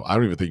micro. I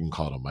don't even think you can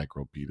call it a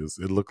micro penis.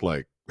 It looked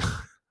like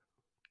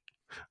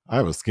I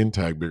have a skin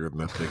tag bigger than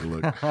that thing.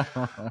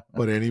 Look.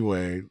 But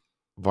anyway,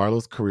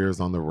 Varla's career is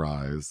on the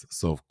rise.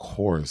 So, of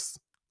course,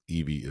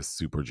 Evie is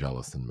super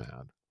jealous and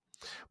mad.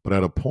 But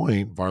at a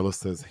point, Varla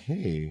says,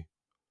 hey,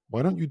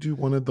 why don't you do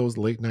one of those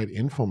late night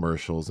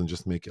infomercials and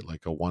just make it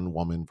like a one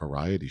woman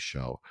variety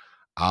show?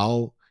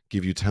 I'll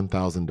give you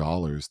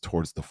 $10,000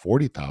 towards the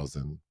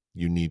 40,000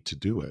 you need to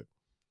do it.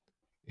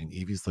 And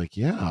Evie's like,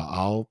 yeah,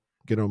 I'll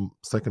get a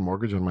second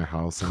mortgage on my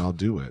house and I'll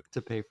do it.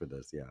 To pay for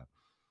this, yeah.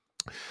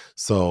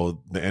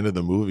 So the end of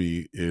the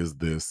movie is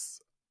this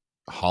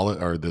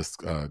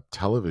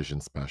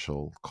television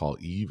special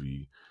called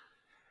Evie,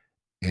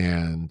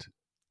 and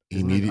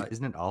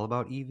Isn't it all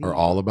about Evie? or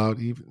all about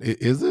Evie.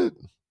 Is it?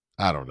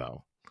 I don't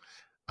know.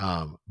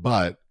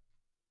 But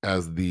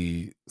as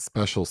the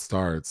special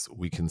starts,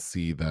 we can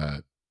see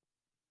that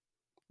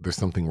there's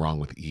something wrong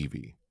with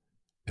Evie,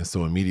 and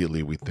so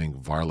immediately we think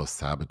Varla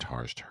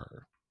sabotaged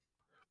her,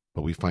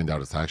 but we find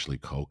out it's actually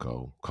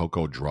Coco.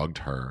 Coco drugged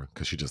her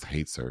because she just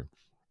hates her.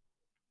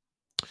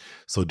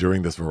 So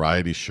during this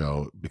variety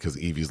show, because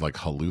Evie's like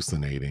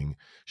hallucinating,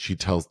 she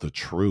tells the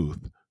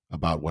truth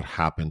about what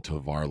happened to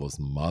Varla's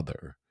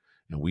mother.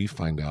 And we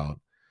find out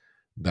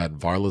that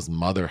Varla's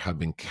mother had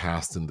been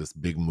cast in this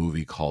big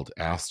movie called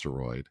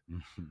Asteroid,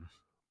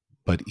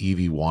 but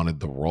Evie wanted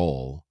the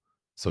role,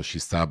 so she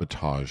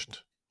sabotaged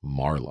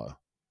Marla.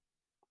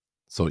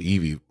 So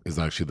Evie is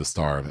actually the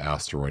star of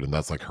Asteroid, and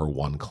that's like her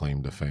one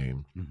claim to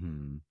fame.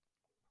 Mm-hmm.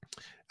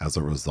 As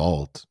a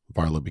result,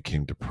 Varla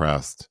became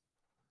depressed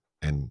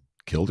and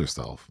killed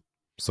herself.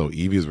 So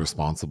Evie is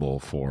responsible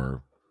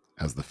for,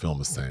 as the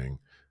film is saying,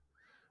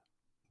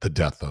 the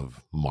death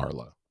of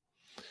Marla.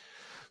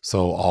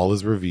 So all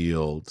is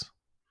revealed.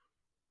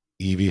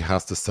 Evie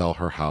has to sell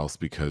her house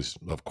because,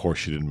 of course,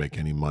 she didn't make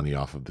any money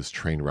off of this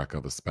train wreck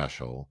of a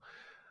special.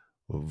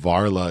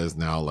 Varla is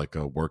now like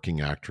a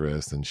working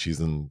actress and she's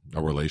in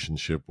a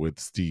relationship with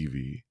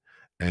Stevie.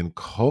 And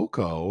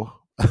Coco,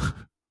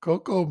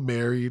 Coco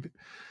married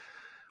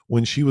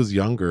when she was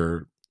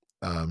younger.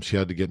 She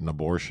had to get an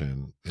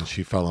abortion and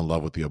she fell in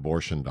love with the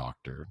abortion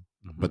doctor,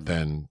 but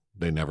then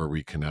they never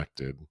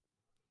reconnected.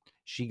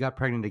 She got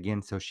pregnant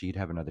again so she'd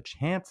have another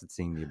chance at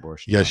seeing the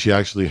abortion. Yeah, doctor. she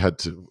actually had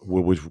to,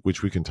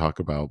 which we can talk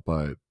about,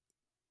 but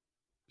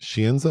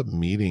she ends up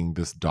meeting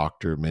this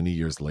doctor many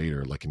years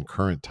later, like in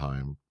current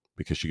time,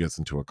 because she gets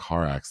into a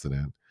car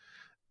accident.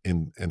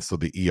 And so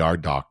the ER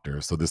doctor,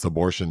 so this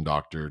abortion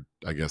doctor,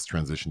 I guess,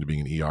 transitioned to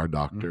being an ER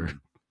doctor. Mm-hmm.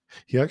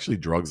 He actually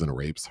drugs and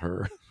rapes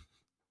her,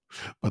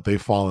 but they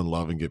fall in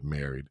love and get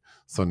married.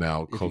 So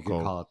now If you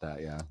could call it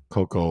that, yeah.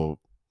 Coco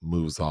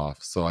moves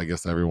off. So I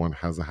guess everyone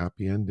has a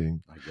happy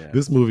ending. I guess.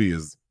 This movie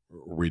is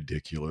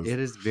ridiculous. It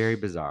is very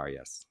bizarre,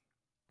 yes.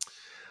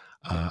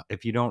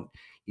 If you don't,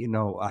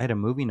 I had a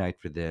movie night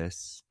for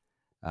this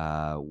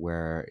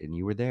and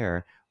you were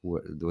there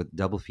with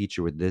double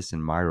feature with this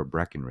and Myra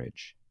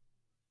Breckenridge.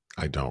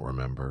 I don't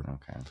remember.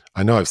 Okay.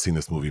 I know I've seen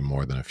this movie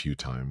more than a few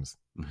times.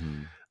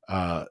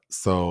 Mm-hmm.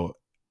 So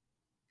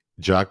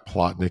Jack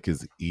Plotnick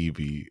as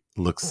Evie,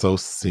 looks so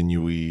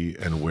sinewy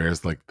and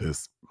wears like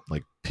this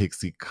like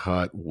pixie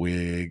cut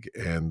wig.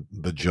 And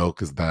the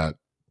joke is that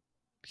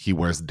he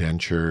wears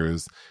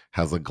dentures,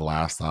 has a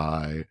glass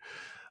eye.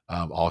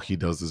 All he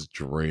does is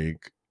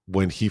drink.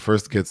 When he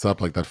first gets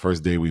up, like that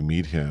first day we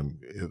meet him,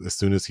 as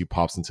soon as he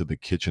pops into the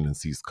kitchen and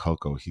sees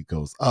Coco, he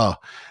goes, "Oh,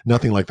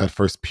 nothing like that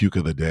first puke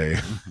of the day."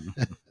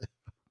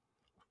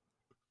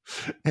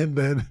 And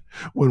then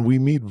when we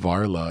meet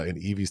Varla and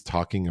Evie's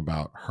talking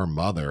about her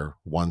mother,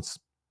 once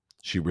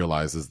she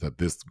realizes that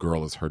this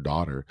girl is her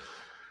daughter,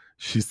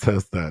 she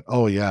says that,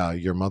 "Oh yeah,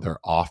 your mother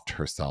offed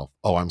herself.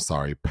 Oh, I'm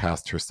sorry,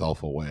 passed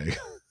herself away."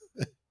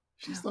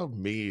 She's so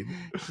mean.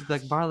 She's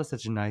like, Varla's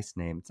such a nice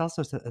name. It's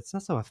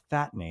also a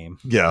fat name.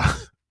 Yeah.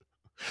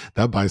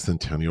 That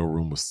bicentennial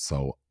room was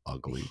so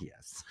ugly.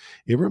 Yes.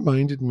 It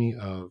reminded me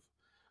of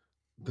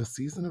the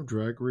season of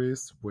Drag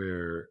Race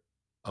where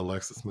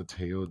Alexis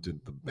Mateo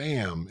did the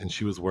BAM and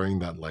she was wearing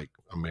that like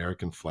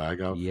American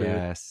flag outfit.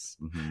 Yes.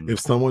 Mm-hmm.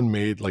 If someone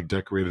made like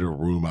decorated a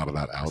room out of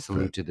that outfit.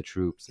 Salute to the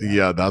troops.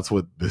 Yeah, that's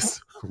what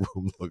this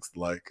room looks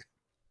like.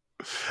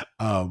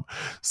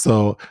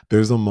 So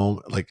there's a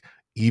moment like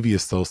Evie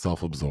is so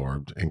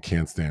self-absorbed and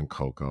can't stand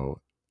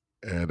Coco.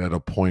 And at a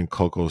point,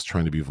 Coco is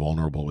trying to be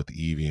vulnerable with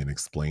Evie and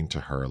explain to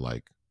her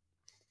like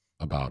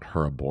about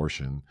her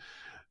abortion.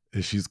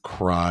 And she's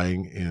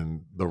crying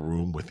in the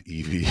room with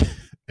Evie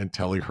and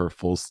telling her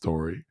full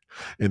story.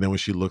 And then when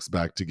she looks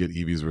back to get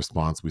Evie's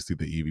response, we see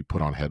that Evie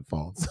put on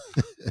headphones.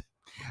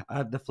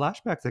 The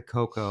flashbacks at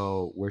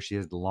Coco, where she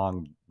has the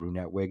long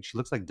brunette wig, she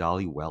looks like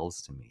Dolly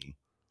Wells to me.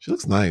 She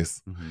looks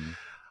nice. Mm-hmm.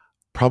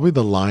 Probably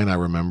the line I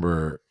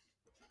remember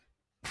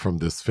from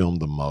this film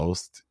the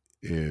most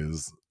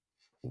is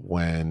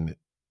when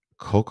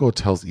Coco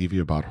tells Evie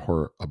about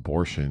her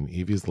abortion.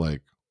 Evie's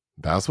like,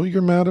 "That's what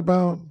you're mad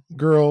about?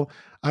 Girl,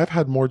 I've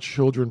had more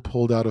children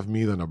pulled out of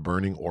me than a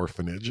burning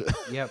orphanage."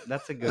 Yep,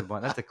 that's a good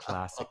one. That's a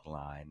classic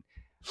line.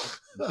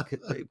 But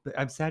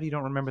I'm sad you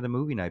don't remember the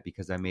movie night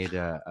because I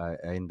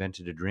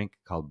invented a drink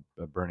called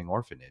a Burning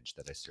Orphanage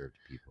that I served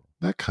people.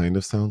 That kind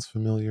of sounds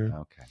familiar.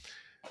 Okay.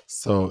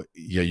 So,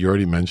 yeah, you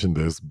already mentioned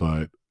this,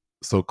 but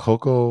so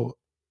Coco,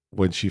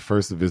 when she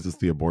first visits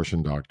the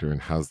abortion doctor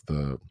and has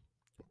the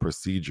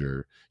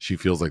procedure, she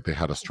feels like they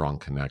had a strong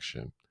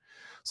connection.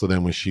 So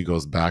then when she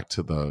goes back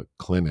to the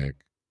clinic,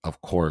 of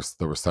course,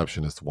 the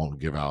receptionist won't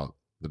give out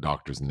the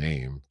doctor's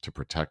name to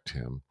protect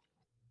him.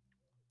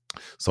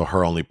 So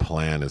her only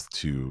plan is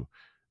to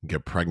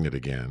get pregnant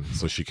again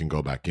so she can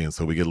go back in.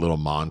 So we get a little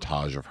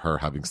montage of her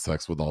having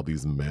sex with all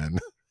these men.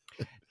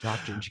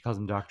 Doctor, and she calls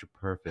him Dr.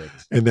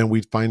 Perfect. And then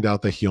we find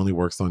out that he only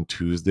works on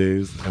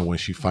Tuesdays. And when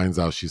she finds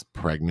out she's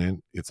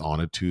pregnant, it's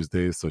on a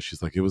Tuesday. So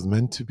she's like, it was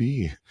meant to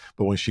be.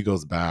 But when she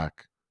goes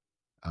back,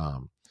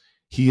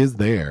 he is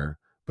there,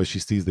 but she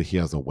sees that he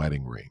has a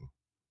wedding ring.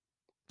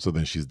 So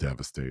then she's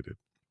devastated.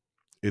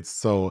 It's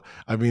so,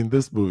 I mean,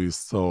 this movie is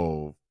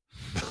so,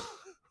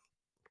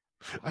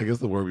 I guess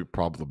the word would be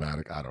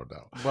problematic. I don't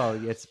know. Well,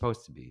 it's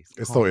supposed to be.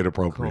 It's so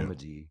inappropriate.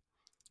 Comedy.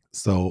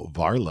 So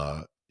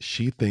Varla,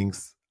 she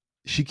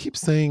keeps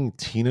saying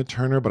Tina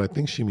Turner, but I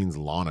think she means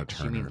Lana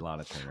Turner. She means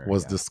Lana Turner.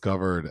 Was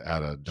discovered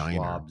at a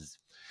diner. Schwab's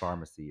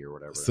Pharmacy or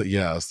whatever. So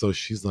yeah, so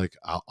she's like,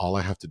 all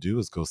I have to do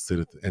is go sit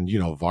at and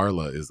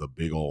Varla is a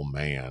big old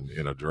man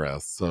in a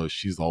dress, so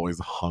she's always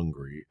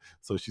hungry.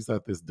 So she's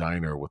at this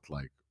diner with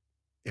like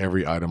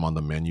every item on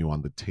the menu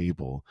on the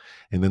table,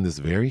 and then this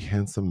very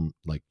handsome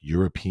like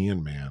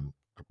European man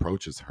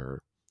approaches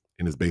her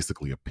and is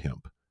basically a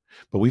pimp.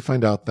 But we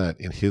find out that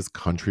in his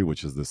country,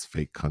 which is this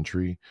fake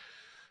country,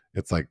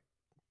 it's like,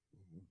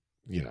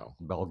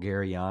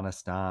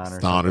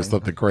 Bulgarianistan or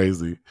something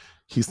crazy.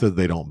 He says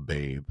they don't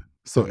bathe.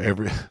 So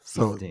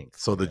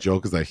the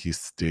joke is that he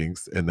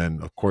stinks, and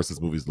then of course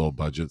this movie's low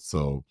budget,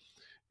 so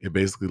it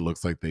basically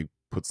looks like they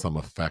put some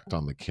effect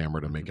on the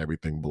camera to make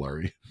everything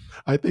blurry.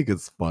 I think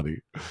it's funny.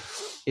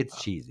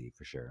 It's cheesy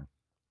for sure.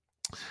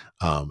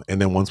 And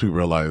then once we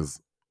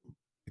realize,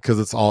 because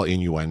it's all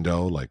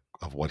innuendo, like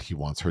of what he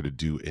wants her to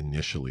do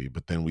initially,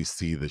 but then we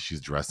see that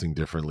she's dressing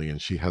differently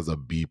and she has a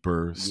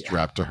beeper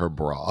strapped to her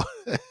bra.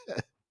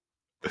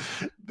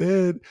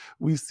 Then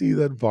we see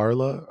that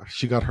Varla,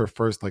 she got her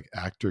first like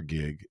actor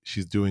gig.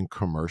 She's doing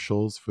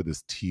commercials for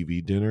this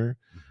TV dinner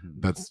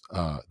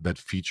that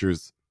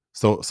features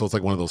so it's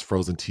like one of those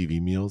frozen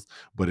TV meals,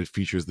 but it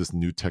features this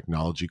new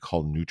technology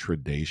called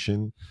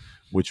nutridation,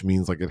 which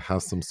means like it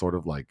has some sort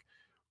of like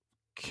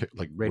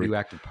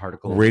radioactive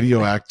particles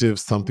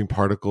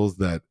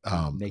that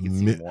make it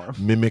seem warm.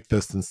 Mimic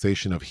the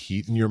sensation of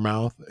heat in your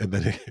mouth, and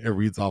then it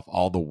reads off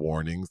all the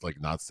warnings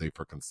like not safe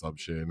for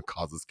consumption,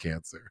 causes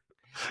cancer.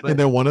 And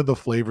then one of the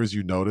flavors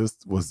you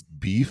noticed was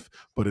beef,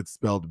 but it's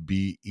spelled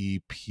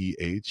BEPH.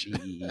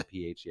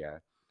 BEPH, yeah.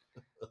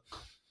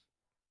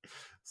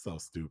 So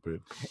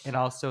stupid. And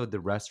also the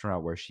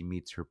restaurant where she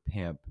meets her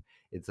pimp,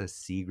 it's a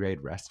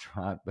C-grade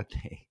restaurant, but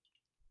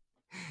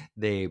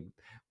they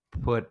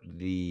put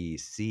the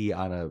C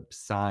on a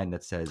sign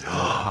that says no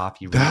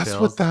coffee refills. That's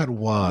what that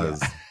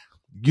was. Yeah.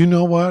 You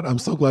know what? I'm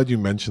so glad you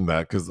mentioned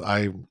that, because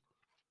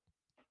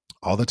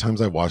all the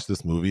times I watched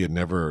this movie, I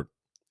never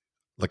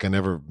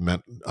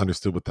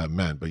understood what that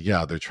meant. But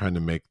yeah, they're trying to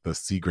make the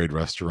C-grade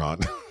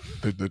restaurant.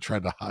 they're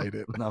trying to hide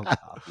it. No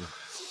coffee.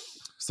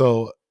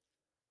 So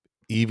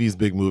Evie's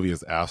big movie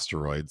is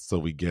Asteroids. So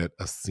we get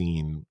a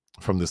scene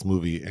from this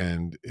movie.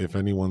 And if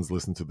anyone's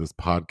listened to this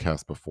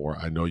podcast before,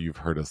 I know you've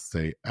heard us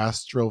say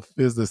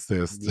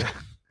astrophysicist. Yeah.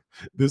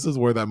 This is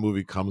where that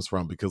movie comes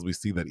from, because we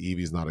see that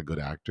Evie's not a good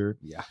actor.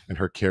 Yeah. And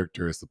her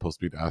character is supposed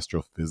to be an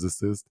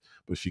astrophysicist,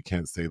 but she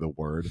can't say the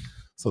word.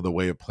 So the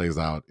way it plays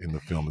out in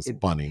the film is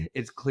funny.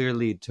 It's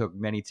clearly took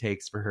many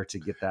takes for her to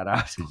get that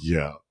out.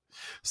 Yeah.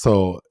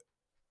 So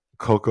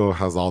Coco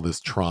has all this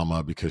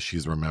trauma because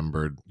she's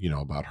remembered,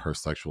 about her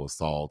sexual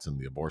assault and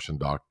the abortion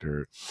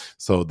doctor.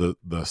 So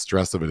the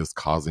stress of it is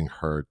causing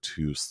her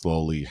to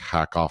slowly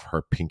hack off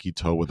her pinky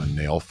toe with a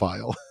nail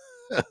file.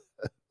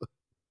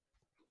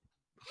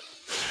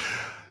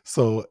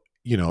 So,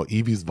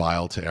 Evie's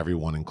vile to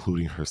everyone,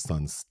 including her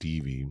son,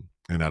 Stevie.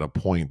 And at a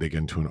point, they get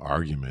into an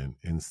argument,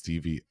 and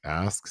Stevie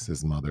asks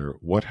his mother,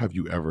 "What have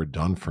you ever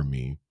done for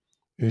me?"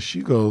 And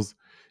she goes,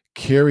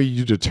 "Carry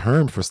you to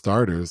term, for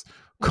starters.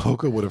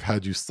 Coco would have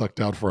had you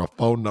sucked out for a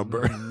phone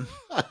number."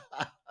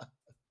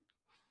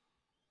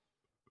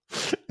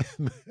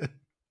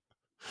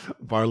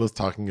 Varla's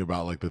talking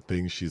about like the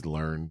things she's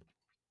learned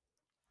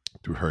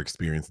through her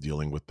experience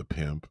dealing with the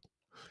pimp.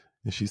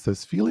 And she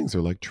says, "Feelings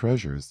are like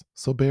treasures,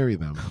 so bury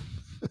them."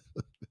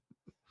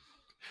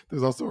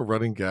 There's also a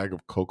running gag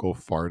of Coco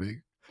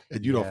farting.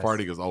 And Yes.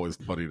 farting is always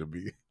funny to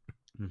me.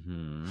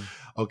 Mm-hmm.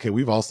 Okay,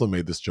 we've also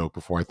made this joke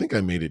before. I think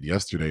I made it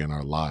yesterday in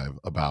our live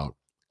about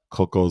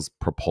Coco's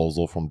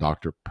proposal from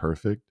Dr.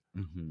 Perfect.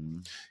 Mm-hmm.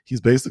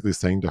 He's basically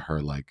saying to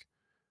her, like,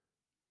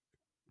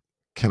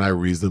 can I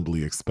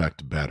reasonably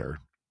expect better?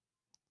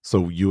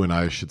 So you and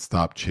I should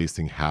stop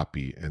chasing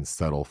happy and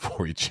settle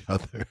for each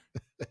other.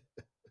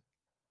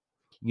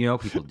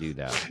 People do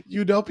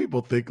that.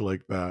 People think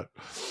like that.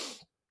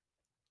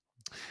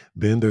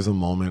 Then there's a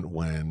moment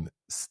when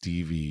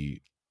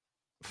Stevie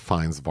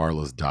finds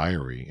Varla's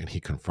diary and he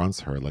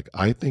confronts her, like,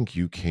 I think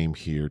you came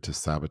here to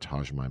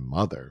sabotage my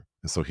mother.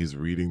 And so he's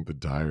reading the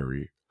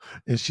diary.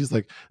 And she's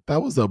like,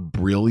 that was a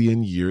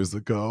brilliant years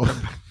ago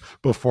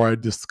before I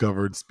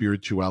discovered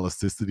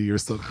spirituality or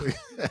something.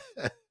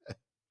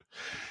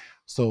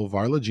 So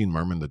Varla Jean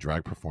Merman, the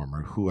drag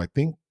performer, who I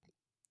think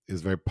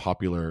is very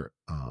popular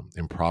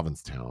in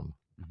Provincetown,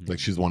 like Mm-hmm.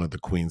 she's one of the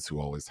queens who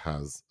always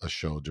has a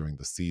show during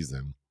the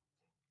season.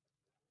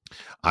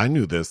 I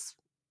knew this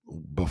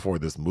before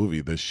this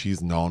movie that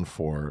she's known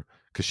for,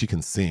 because she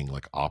can sing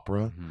like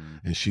opera, Mm-hmm.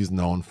 and she's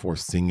known for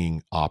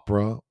singing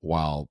opera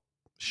while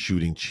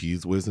shooting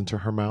cheese whiz into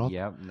her mouth.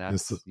 Yep,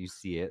 And so, you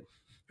see it.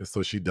 and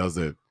so she does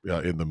it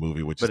in the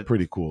movie, which is But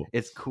pretty cool.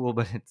 it's cool,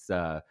 but it's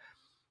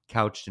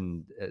couched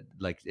in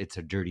like it's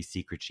a dirty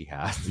secret she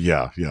has.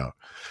 Yeah, yeah.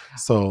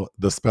 So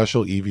the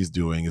special Evie's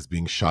doing is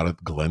being shot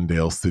at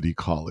Glendale City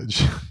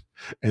College.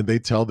 And they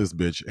tell this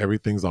bitch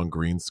everything's on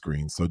green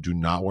screen, so do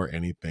not wear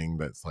anything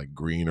that's like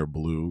green or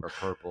blue Or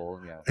purple,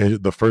 yeah.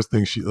 And the first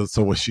thing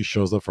so when she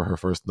shows up for her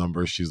first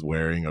number, she's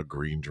wearing a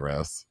green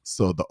dress.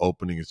 So the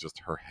opening is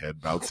just her head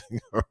bouncing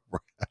around.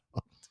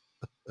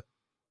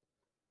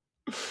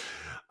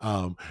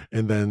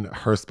 And then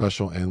her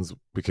special ends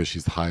because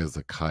she's high as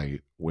a kite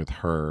with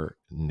her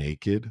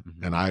naked.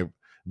 Mm-hmm. And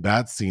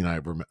that scene,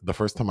 the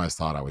first time I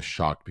saw it, I was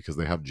shocked because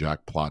they have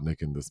Jack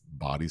Plotnick in this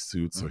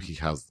bodysuit. So he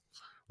has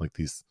like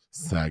these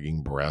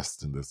sagging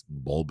breasts and this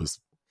bulbous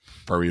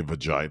furry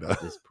vagina.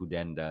 This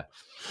pudenda.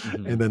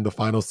 Mm-hmm. And then the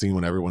final scene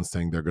when everyone's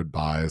saying their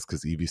goodbyes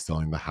because Evie's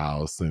selling the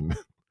house and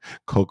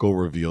Coco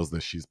reveals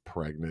that she's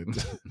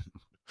pregnant.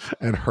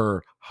 And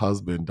her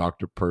husband,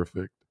 Dr.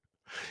 Perfect,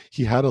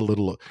 he had a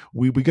little,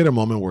 we get a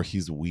moment where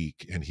he's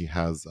weak and he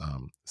has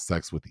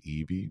sex with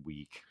Evie.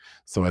 Weak.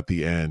 So at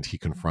the end, he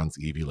confronts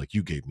Evie like,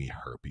 you gave me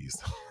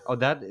herpes. Oh,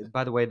 that,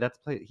 by the way,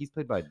 he's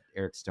played by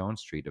Eric Stone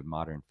Street of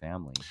Modern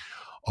Family.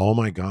 Oh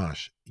my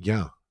gosh.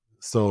 Yeah.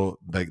 So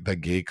the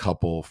gay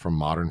couple from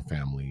Modern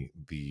Family,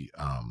 the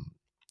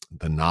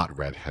not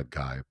redhead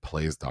guy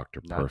plays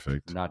Dr.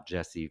 Perfect. Not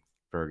Jesse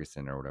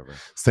Ferguson or whatever.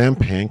 Sam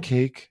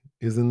Pancake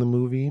is in the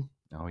movie.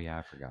 Oh yeah,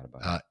 I forgot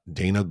about it.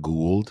 Dana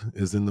Gould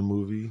is in the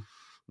movie.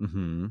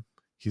 Mm-hmm.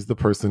 He's the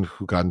person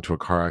who got into a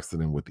car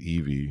accident with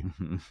Evie.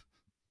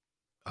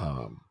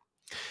 Mm-hmm.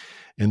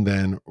 And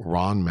then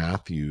Ron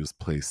Matthews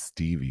plays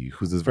Stevie,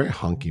 who's this very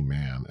hunky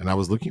man. And I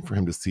was looking for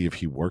him to see if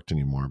he worked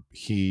anymore.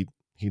 He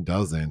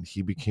doesn't.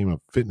 He became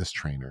a fitness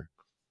trainer.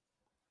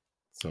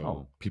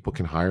 So people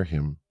can hire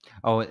him.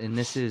 Oh, and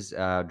this is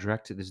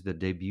directed. This is the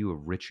debut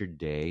of Richard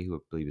Day, who I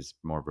believe is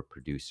more of a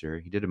producer.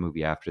 He did a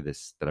movie after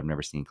this that I've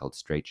never seen called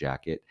Straight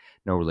Jacket.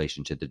 No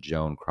relation to the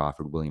Joan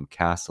Crawford, William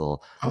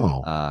Castle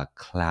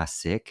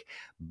classic.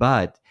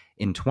 But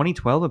in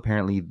 2012,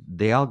 apparently,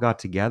 they all got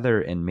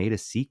together and made a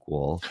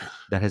sequel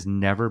that has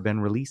never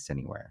been released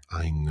anywhere.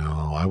 I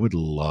know. I would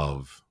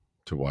love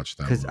to watch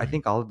that. Because I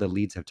think all of the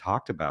leads have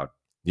talked about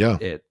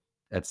it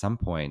at some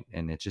point,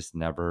 and it just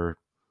never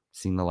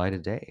seen the light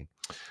of day.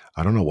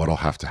 I don't know what'll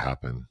have to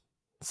happen.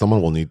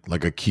 Someone will need,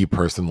 like a key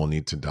person will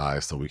need to die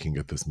so we can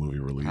get this movie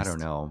released. I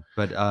don't know.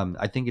 But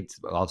I think it's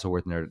also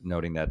worth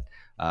noting that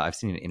I've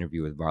seen an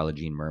interview with Varla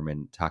Jean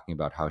Merman talking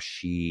about how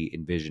she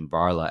envisioned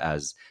Varla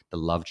as the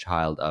love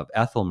child of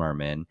Ethel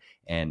Merman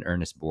and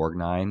Ernest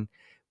Borgnine,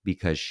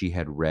 because she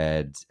had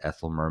read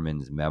Ethel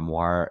Merman's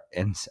memoir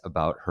and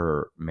about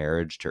her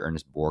marriage to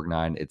Ernest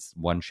Borgnine. It's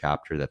one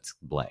chapter that's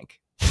blank.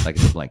 Like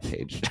it's a blank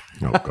page.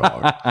 Oh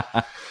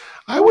God.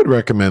 I would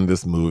recommend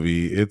this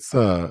movie. It's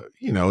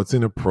it's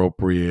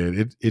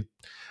inappropriate. It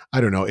I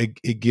don't know.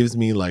 It gives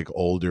me like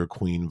older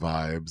Queen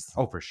vibes.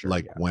 Oh, for sure.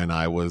 Like when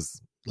I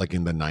was like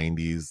in the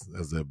 90s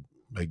as a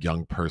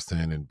young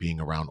person and being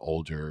around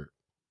older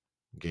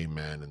gay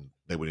men, and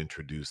they would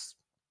introduce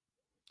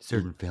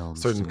certain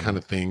films, certain kind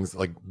of things.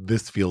 Like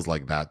this feels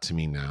like that to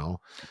me now.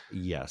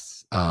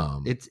 Yes.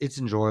 It's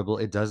enjoyable.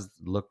 It does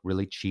look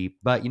really cheap,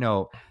 but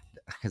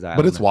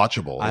but it's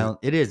watchable.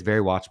 It is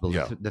very watchable.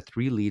 Yeah. The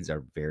three leads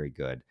are very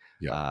good.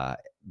 Yeah.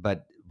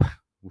 But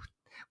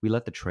we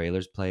let the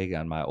trailers play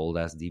on my old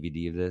ass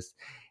DVD of this,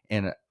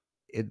 and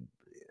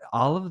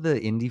all of the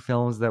indie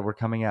films that were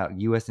coming out,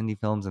 US indie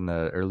films in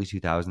the early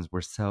 2000s,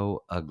 were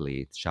so ugly.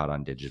 It's shot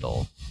on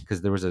digital,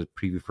 because there was a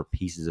preview for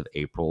Pieces of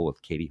April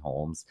with Katie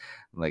Holmes.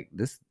 Like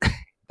this,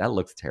 that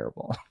looks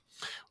terrible.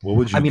 What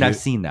would you? I've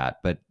seen that,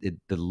 but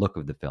the look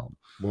of the film.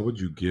 What would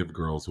you give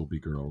Girls Will Be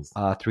Girls?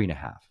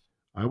 3.5.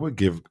 I would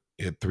give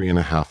it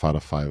 3.5 out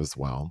of 5 as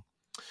well.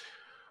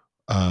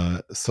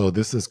 So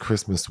this is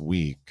Christmas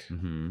week,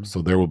 Hmm.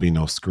 so there will be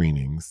no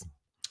screenings.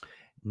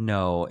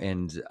 No,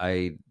 and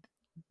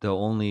the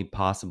only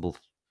possible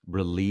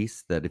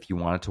release that if you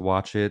wanted to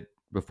watch it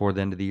before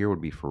the end of the year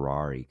would be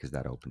Ferrari because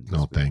that opens No,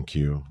 this week. thank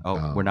you.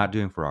 Oh, we're not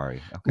doing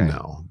Ferrari. Okay.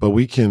 No, but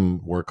we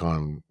can work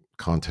on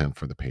content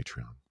for the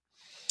Patreon.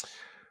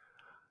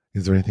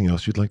 Is there anything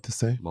else you'd like to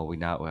say? Well,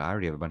 I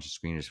already have a bunch of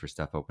screeners for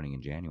stuff opening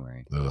in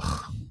January.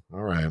 Ugh.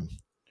 All right.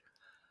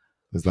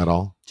 Is that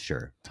all?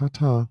 Sure. Ta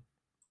ta.